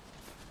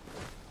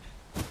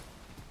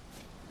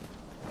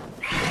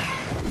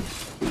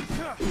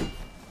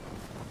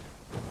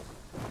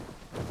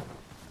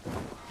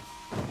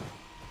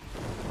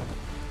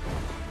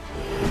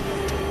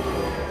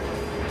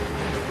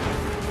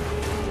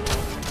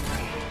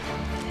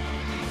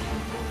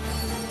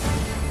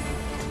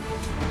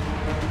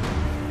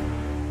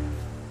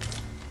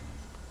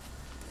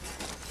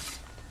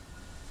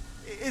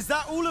 Is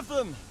that all of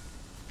them?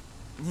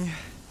 Yeah,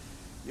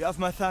 you have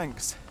my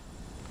thanks.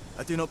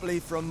 I do not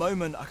believe for a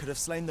moment I could have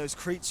slain those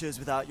creatures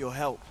without your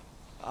help.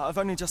 I've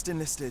only just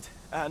enlisted,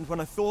 and when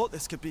I thought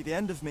this could be the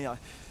end of me, I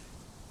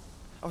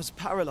was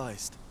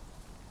paralyzed.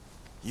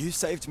 You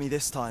saved me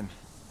this time,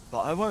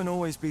 but I won't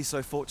always be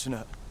so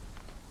fortunate.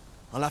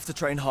 I'll have to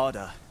train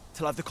harder,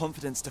 till I've the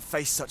confidence to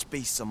face such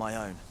beasts on my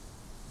own.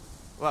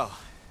 Well,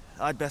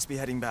 I'd best be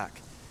heading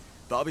back,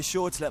 but I'll be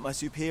sure to let my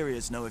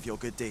superiors know of your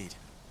good deed.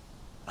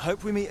 I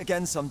hope we meet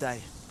again someday.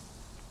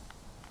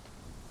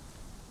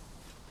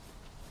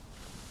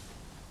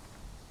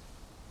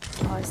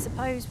 I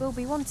suppose we'll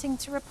be wanting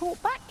to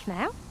report back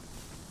now.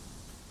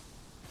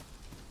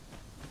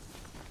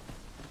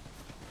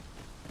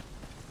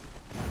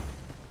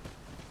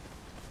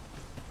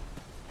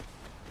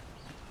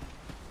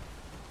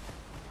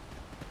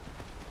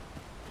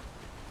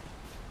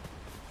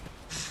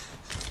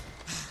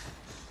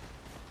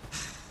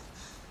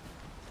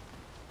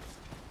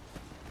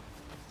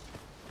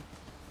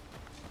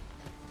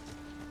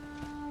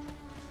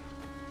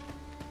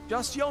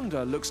 Just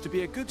yonder looks to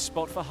be a good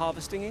spot for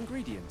harvesting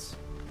ingredients.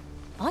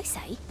 I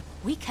say,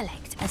 we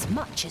collect as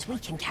much as we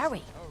can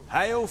carry.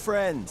 Hail,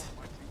 friend!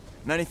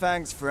 Many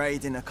thanks for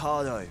aiding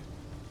Ocado.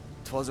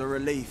 'Twas a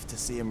relief to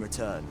see him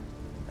return,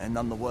 and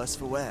none the worse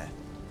for wear.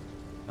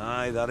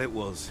 Aye, that it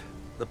was.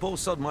 The poor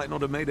sod might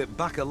not have made it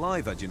back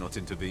alive had you not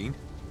intervened.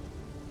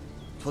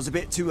 'Twas a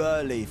bit too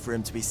early for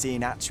him to be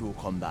seeing actual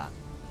combat.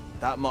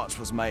 That much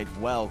was made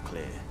well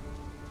clear.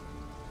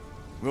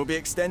 We'll be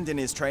extending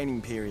his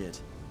training period.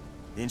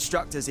 The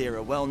instructors here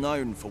are well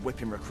known for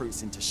whipping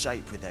recruits into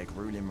shape with their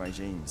grueling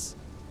regimes.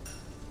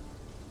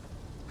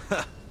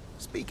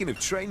 Speaking of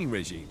training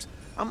regimes,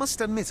 I must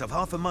admit I've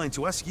half a mind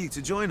to ask you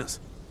to join us.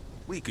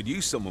 We could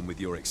use someone with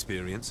your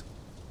experience.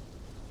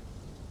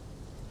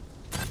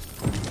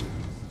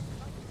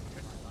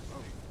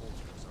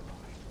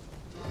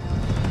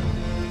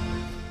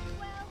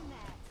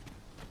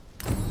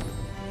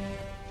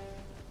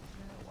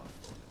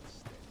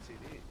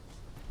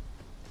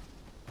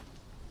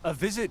 A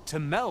visit to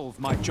Melve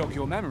might jog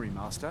your memory,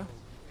 Master.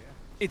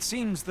 It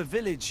seems the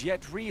village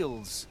yet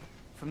reels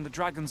from the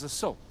dragon's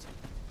assault.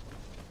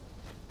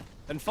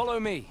 And follow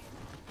me.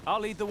 I'll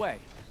lead the way.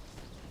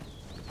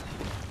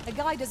 A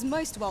guide is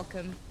most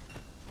welcome.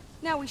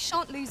 Now we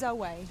shan't lose our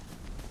way.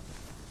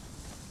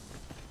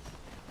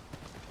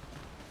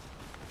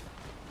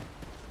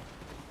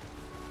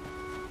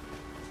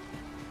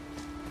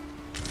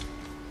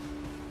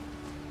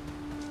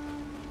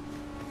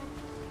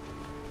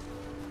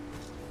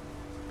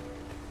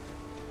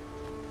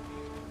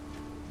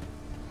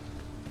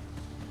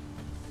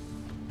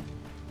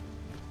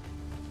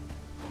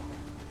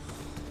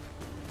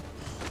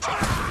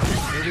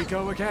 Here we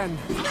go again.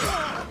 Battle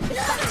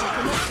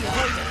cannot be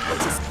avoided.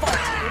 It is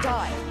fight or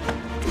die.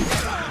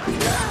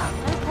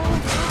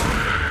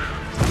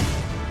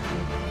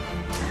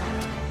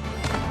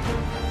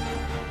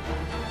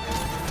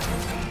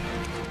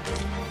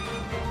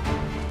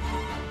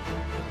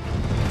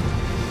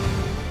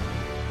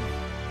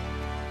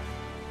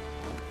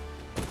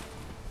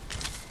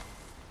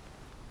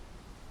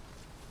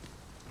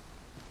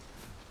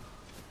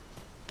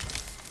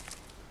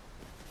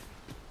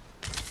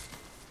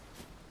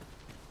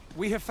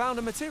 We have found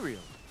a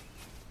material.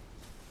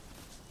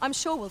 I'm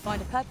sure we'll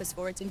find a purpose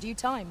for it in due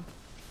time.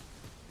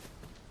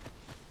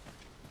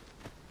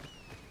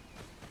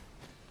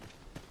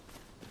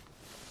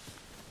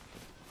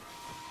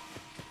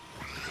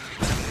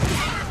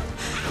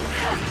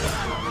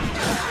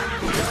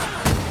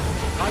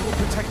 I will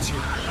protect you.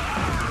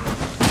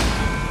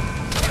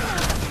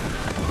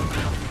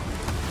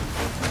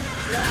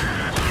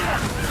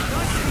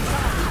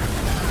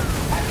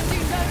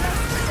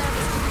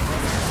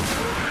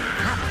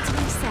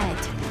 Aptly said.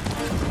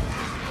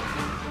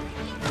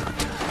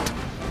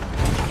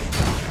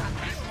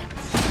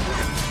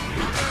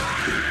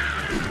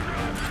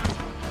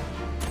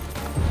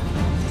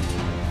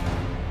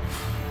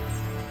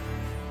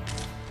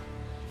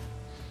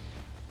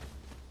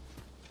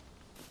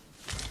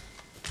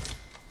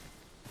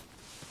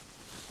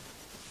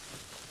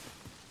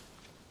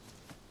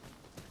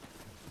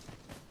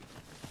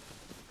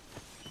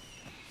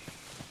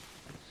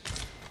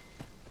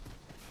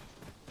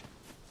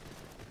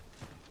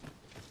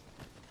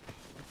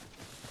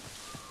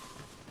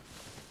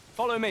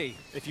 Follow me,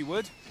 if you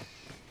would.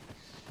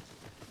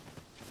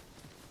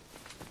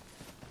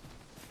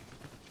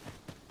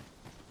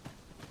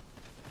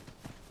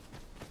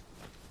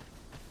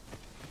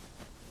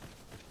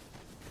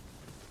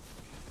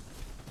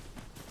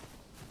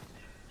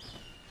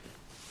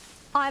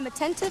 I am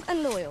attentive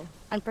and loyal,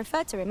 and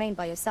prefer to remain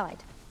by your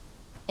side.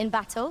 In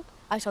battle,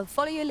 I shall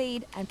follow your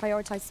lead and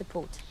prioritize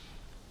support.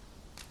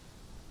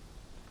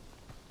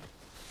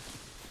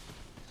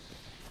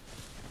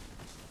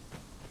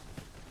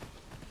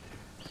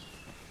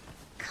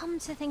 Come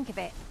to think of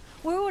it,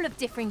 we're all of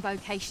differing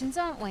vocations,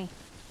 aren't we?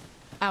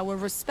 Our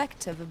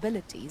respective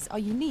abilities are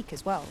unique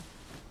as well.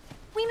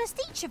 We must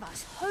each of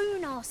us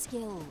hone our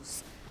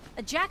skills.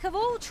 A jack of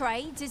all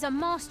trades is a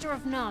master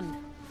of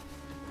none.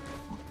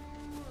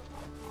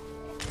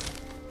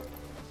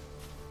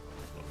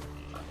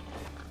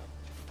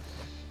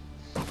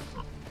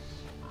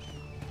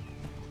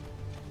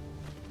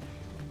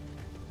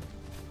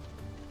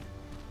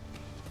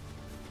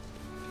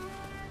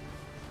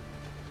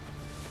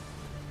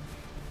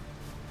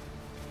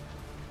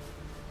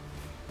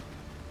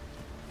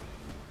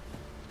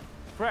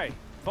 Pray,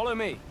 follow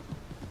me.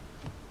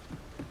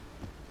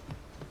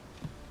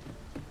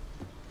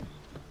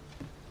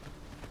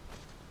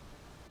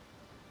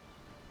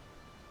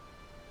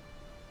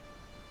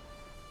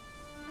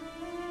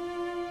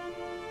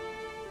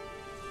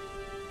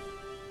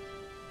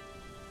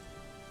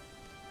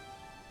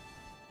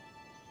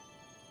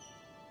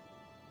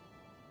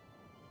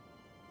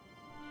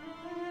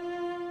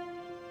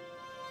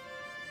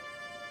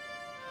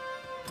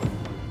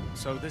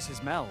 So this is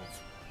Melv.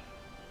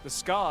 The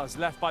scars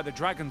left by the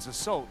dragon's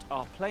assault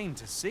are plain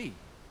to see.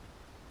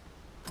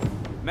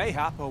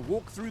 Mayhap a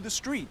walk through the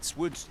streets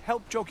would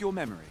help jog your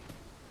memory.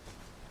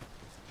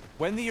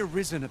 When the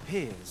Arisen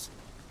appears,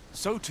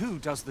 so too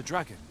does the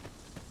dragon.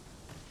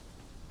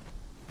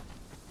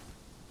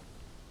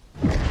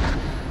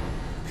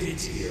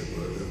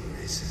 Pitiable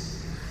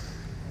Arisen.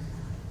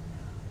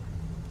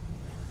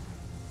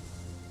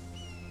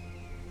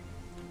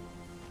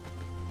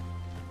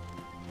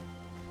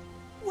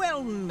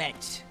 Well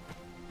met.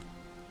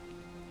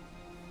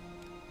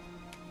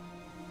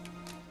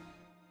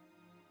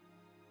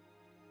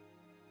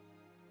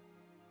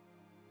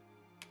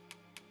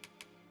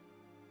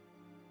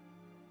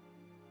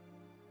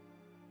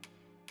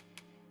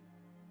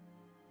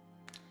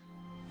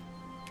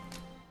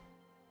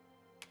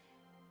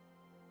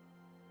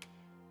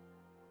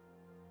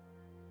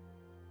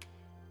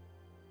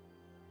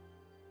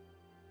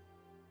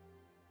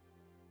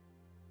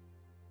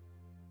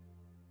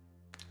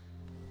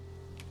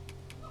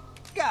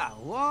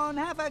 Go on,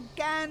 have a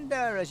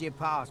gander as you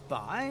pass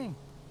by.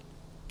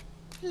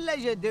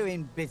 Pleasure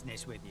doing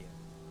business with you.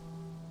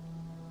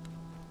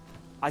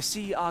 I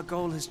see our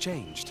goal has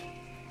changed.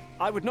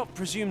 I would not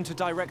presume to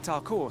direct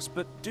our course,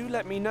 but do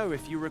let me know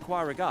if you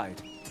require a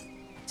guide.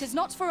 'Tis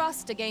not for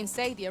us to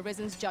gainsay the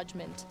Arisen's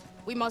judgment.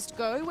 We must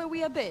go where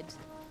we are bid.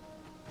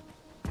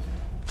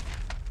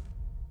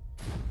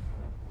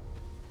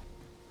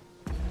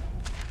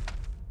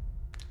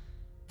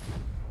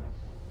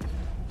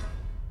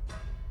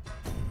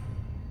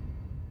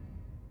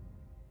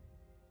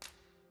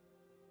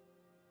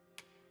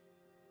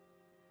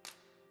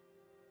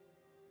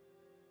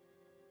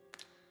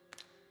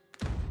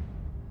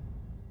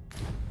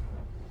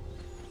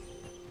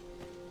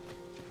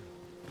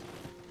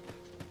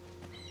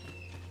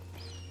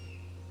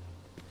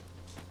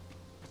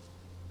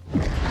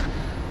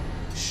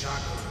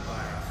 Shackled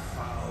by a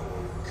foul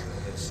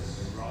curse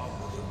and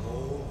robbed of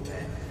all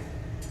memory.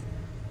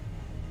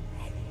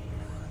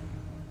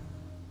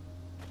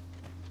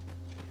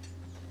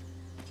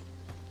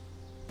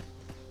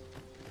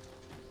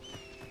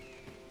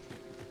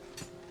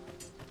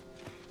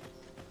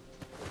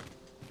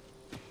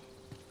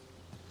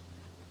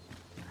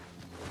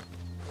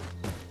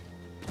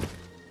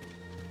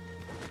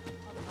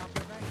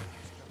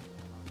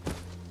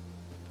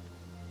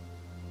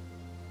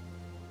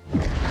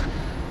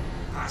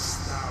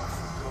 Hast thou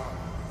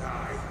forgotten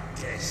thy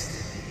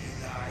destiny,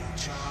 thy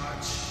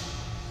charge?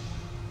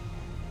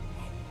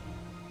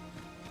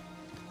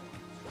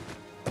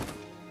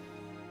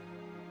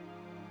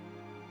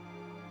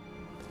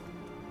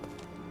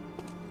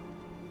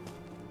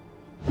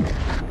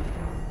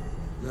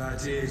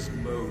 That is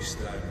most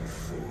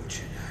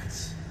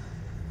unfortunate.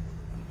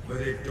 But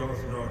it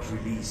doth not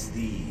release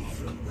thee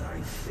from thy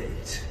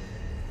fate.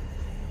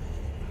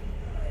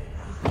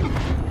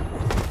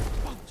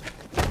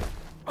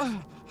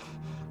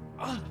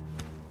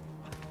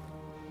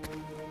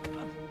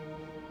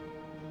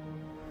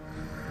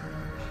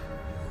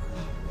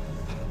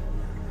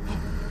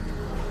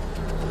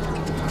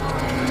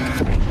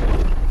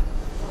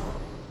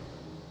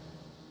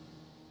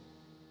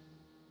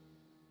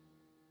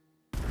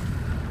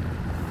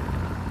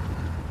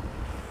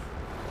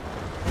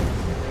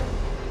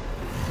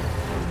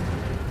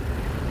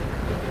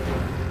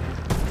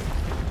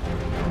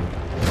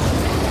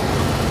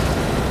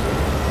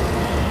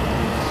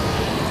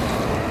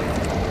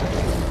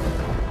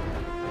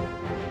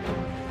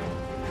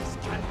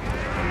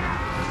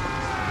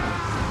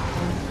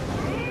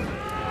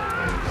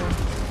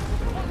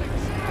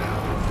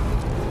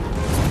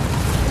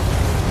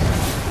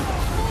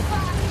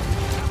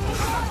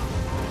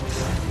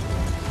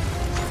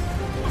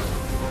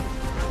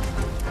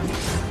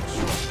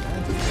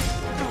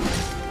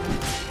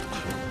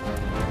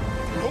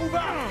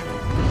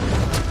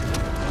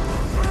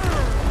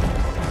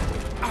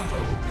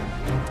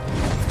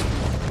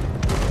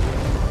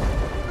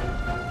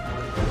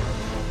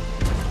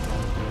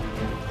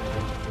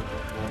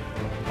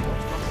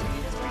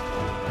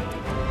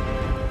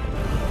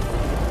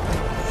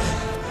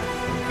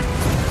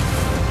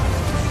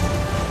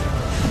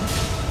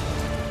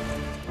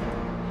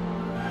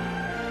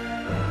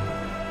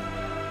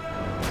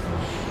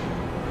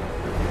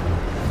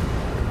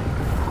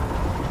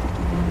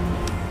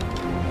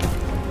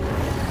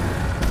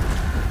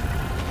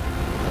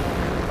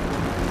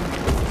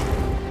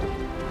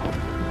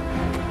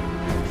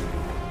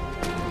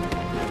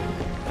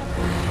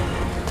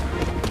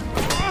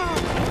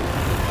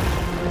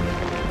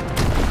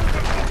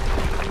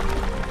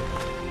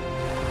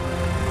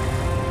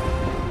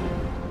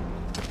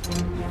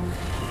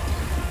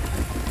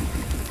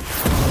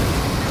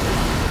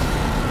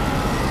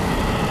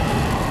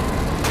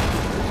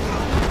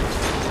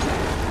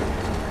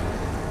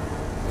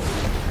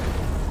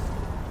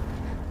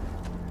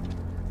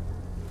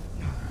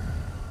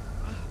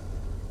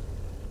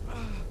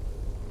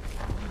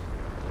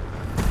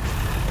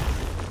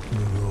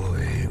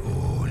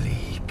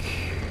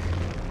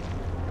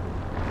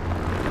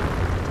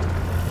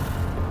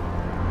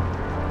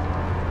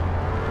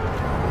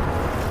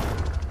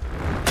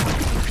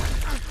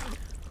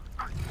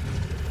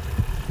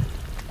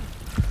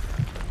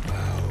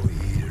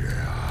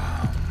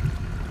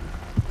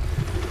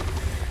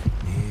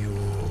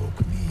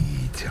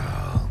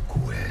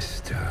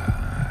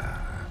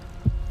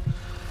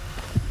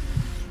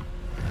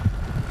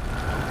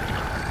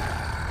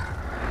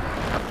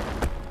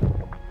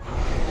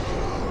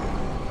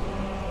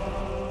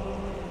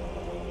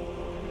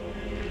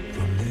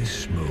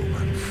 this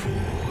moment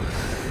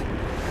forth.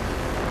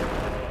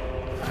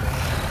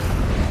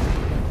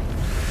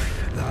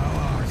 Thou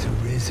art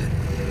arisen.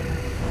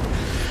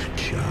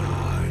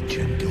 Charge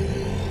and all.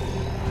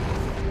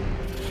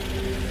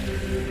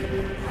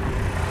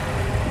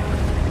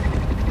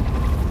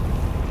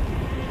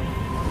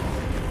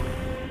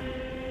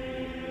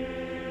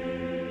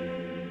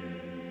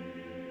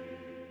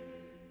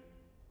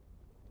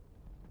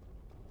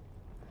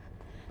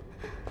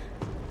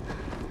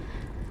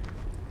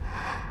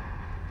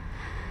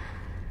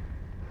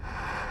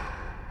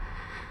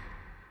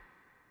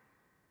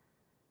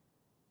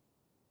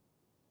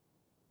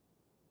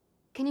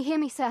 Can you hear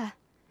me, sir?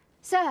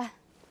 Sir,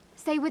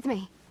 stay with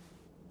me.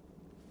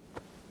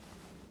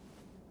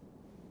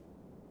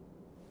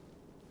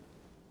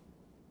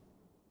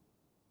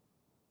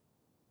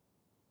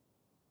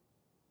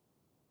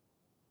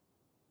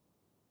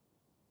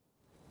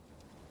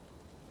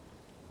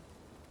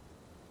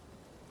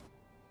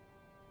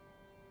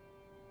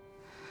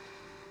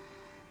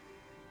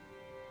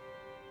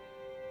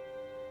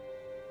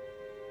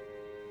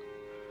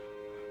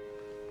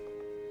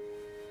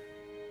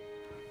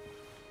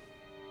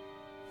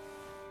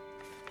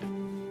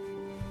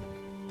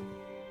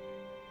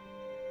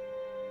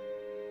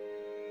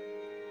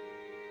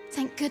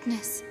 Thank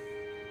goodness.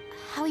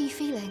 How are you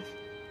feeling?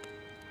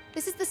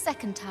 This is the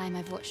second time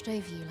I've watched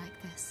over you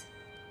like this,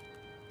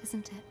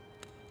 isn't it?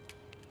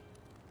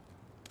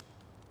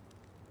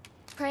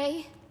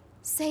 Pray,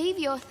 save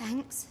your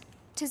thanks.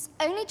 'Tis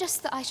only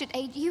just that I should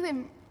aid you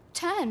in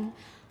turn.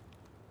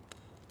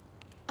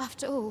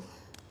 After all,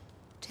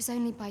 'tis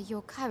only by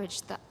your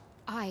courage that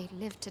I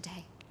live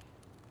today.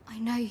 I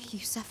know you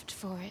suffered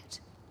for it.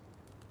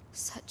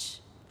 Such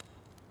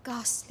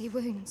ghastly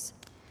wounds.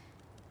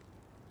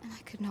 And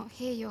I could not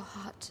hear your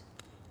heart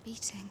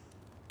beating.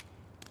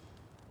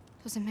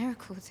 It was a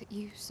miracle that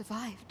you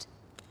survived.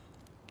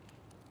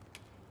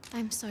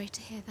 I'm sorry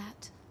to hear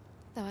that,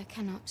 though I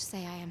cannot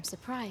say I am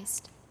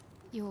surprised.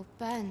 Your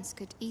burns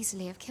could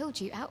easily have killed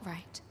you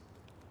outright.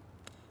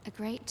 A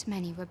great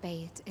many were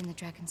bathed in the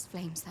dragon's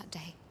flames that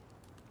day.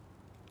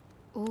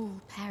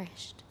 All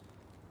perished,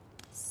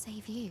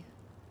 save you.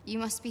 You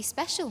must be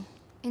special,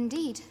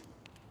 indeed.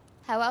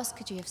 How else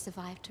could you have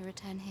survived to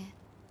return here?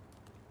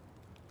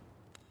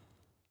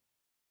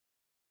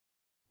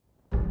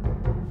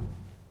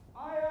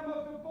 I am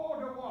of the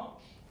Border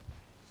Watch.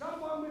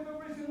 Someone with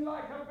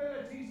Arisen-like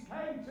abilities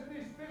came to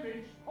this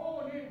village,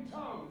 horn in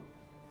tow.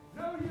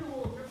 Know you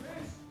aught of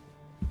this?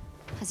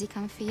 Has he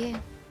come for you?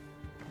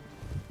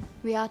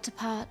 We are to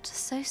part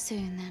so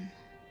soon, then.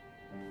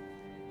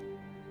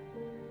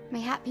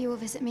 Mayhap you will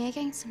visit me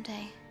again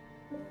someday.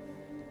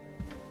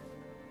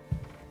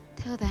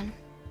 Till then,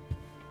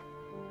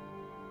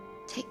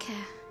 take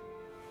care.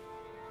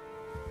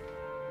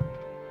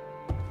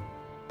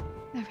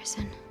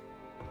 Arisen.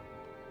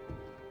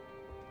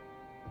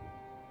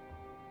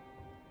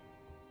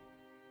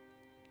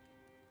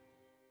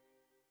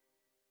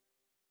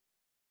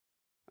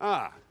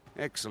 Ah,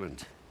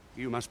 excellent.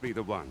 You must be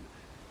the one.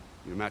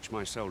 You match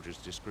my soldier's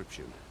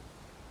description.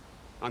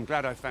 I'm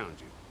glad I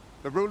found you.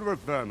 The ruler of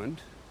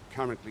Vermont,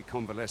 currently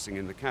convalescing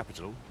in the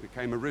capital,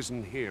 became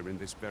Arisen here in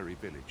this very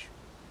village.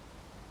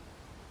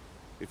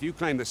 If you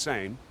claim the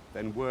same,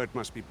 then word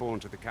must be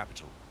borne to the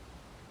capital.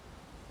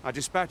 I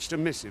dispatched a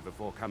missive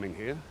before coming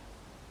here,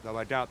 though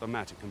I doubt the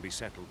matter can be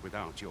settled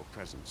without your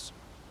presence.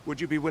 Would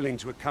you be willing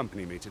to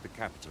accompany me to the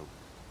capital?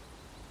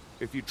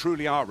 If you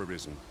truly are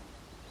Arisen,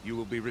 you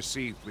will be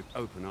received with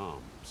open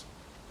arms.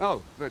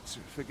 Oh, but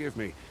forgive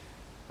me.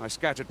 I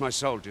scattered my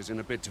soldiers in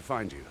a bid to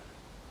find you.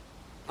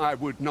 I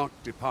would not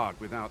depart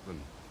without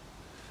them.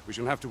 We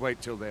shall have to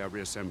wait till they are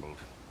reassembled.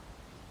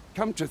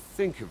 Come to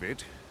think of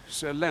it,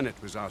 Sir Leonard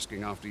was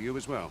asking after you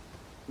as well.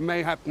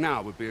 Mayhap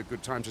now would be a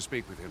good time to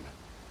speak with him.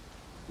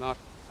 Not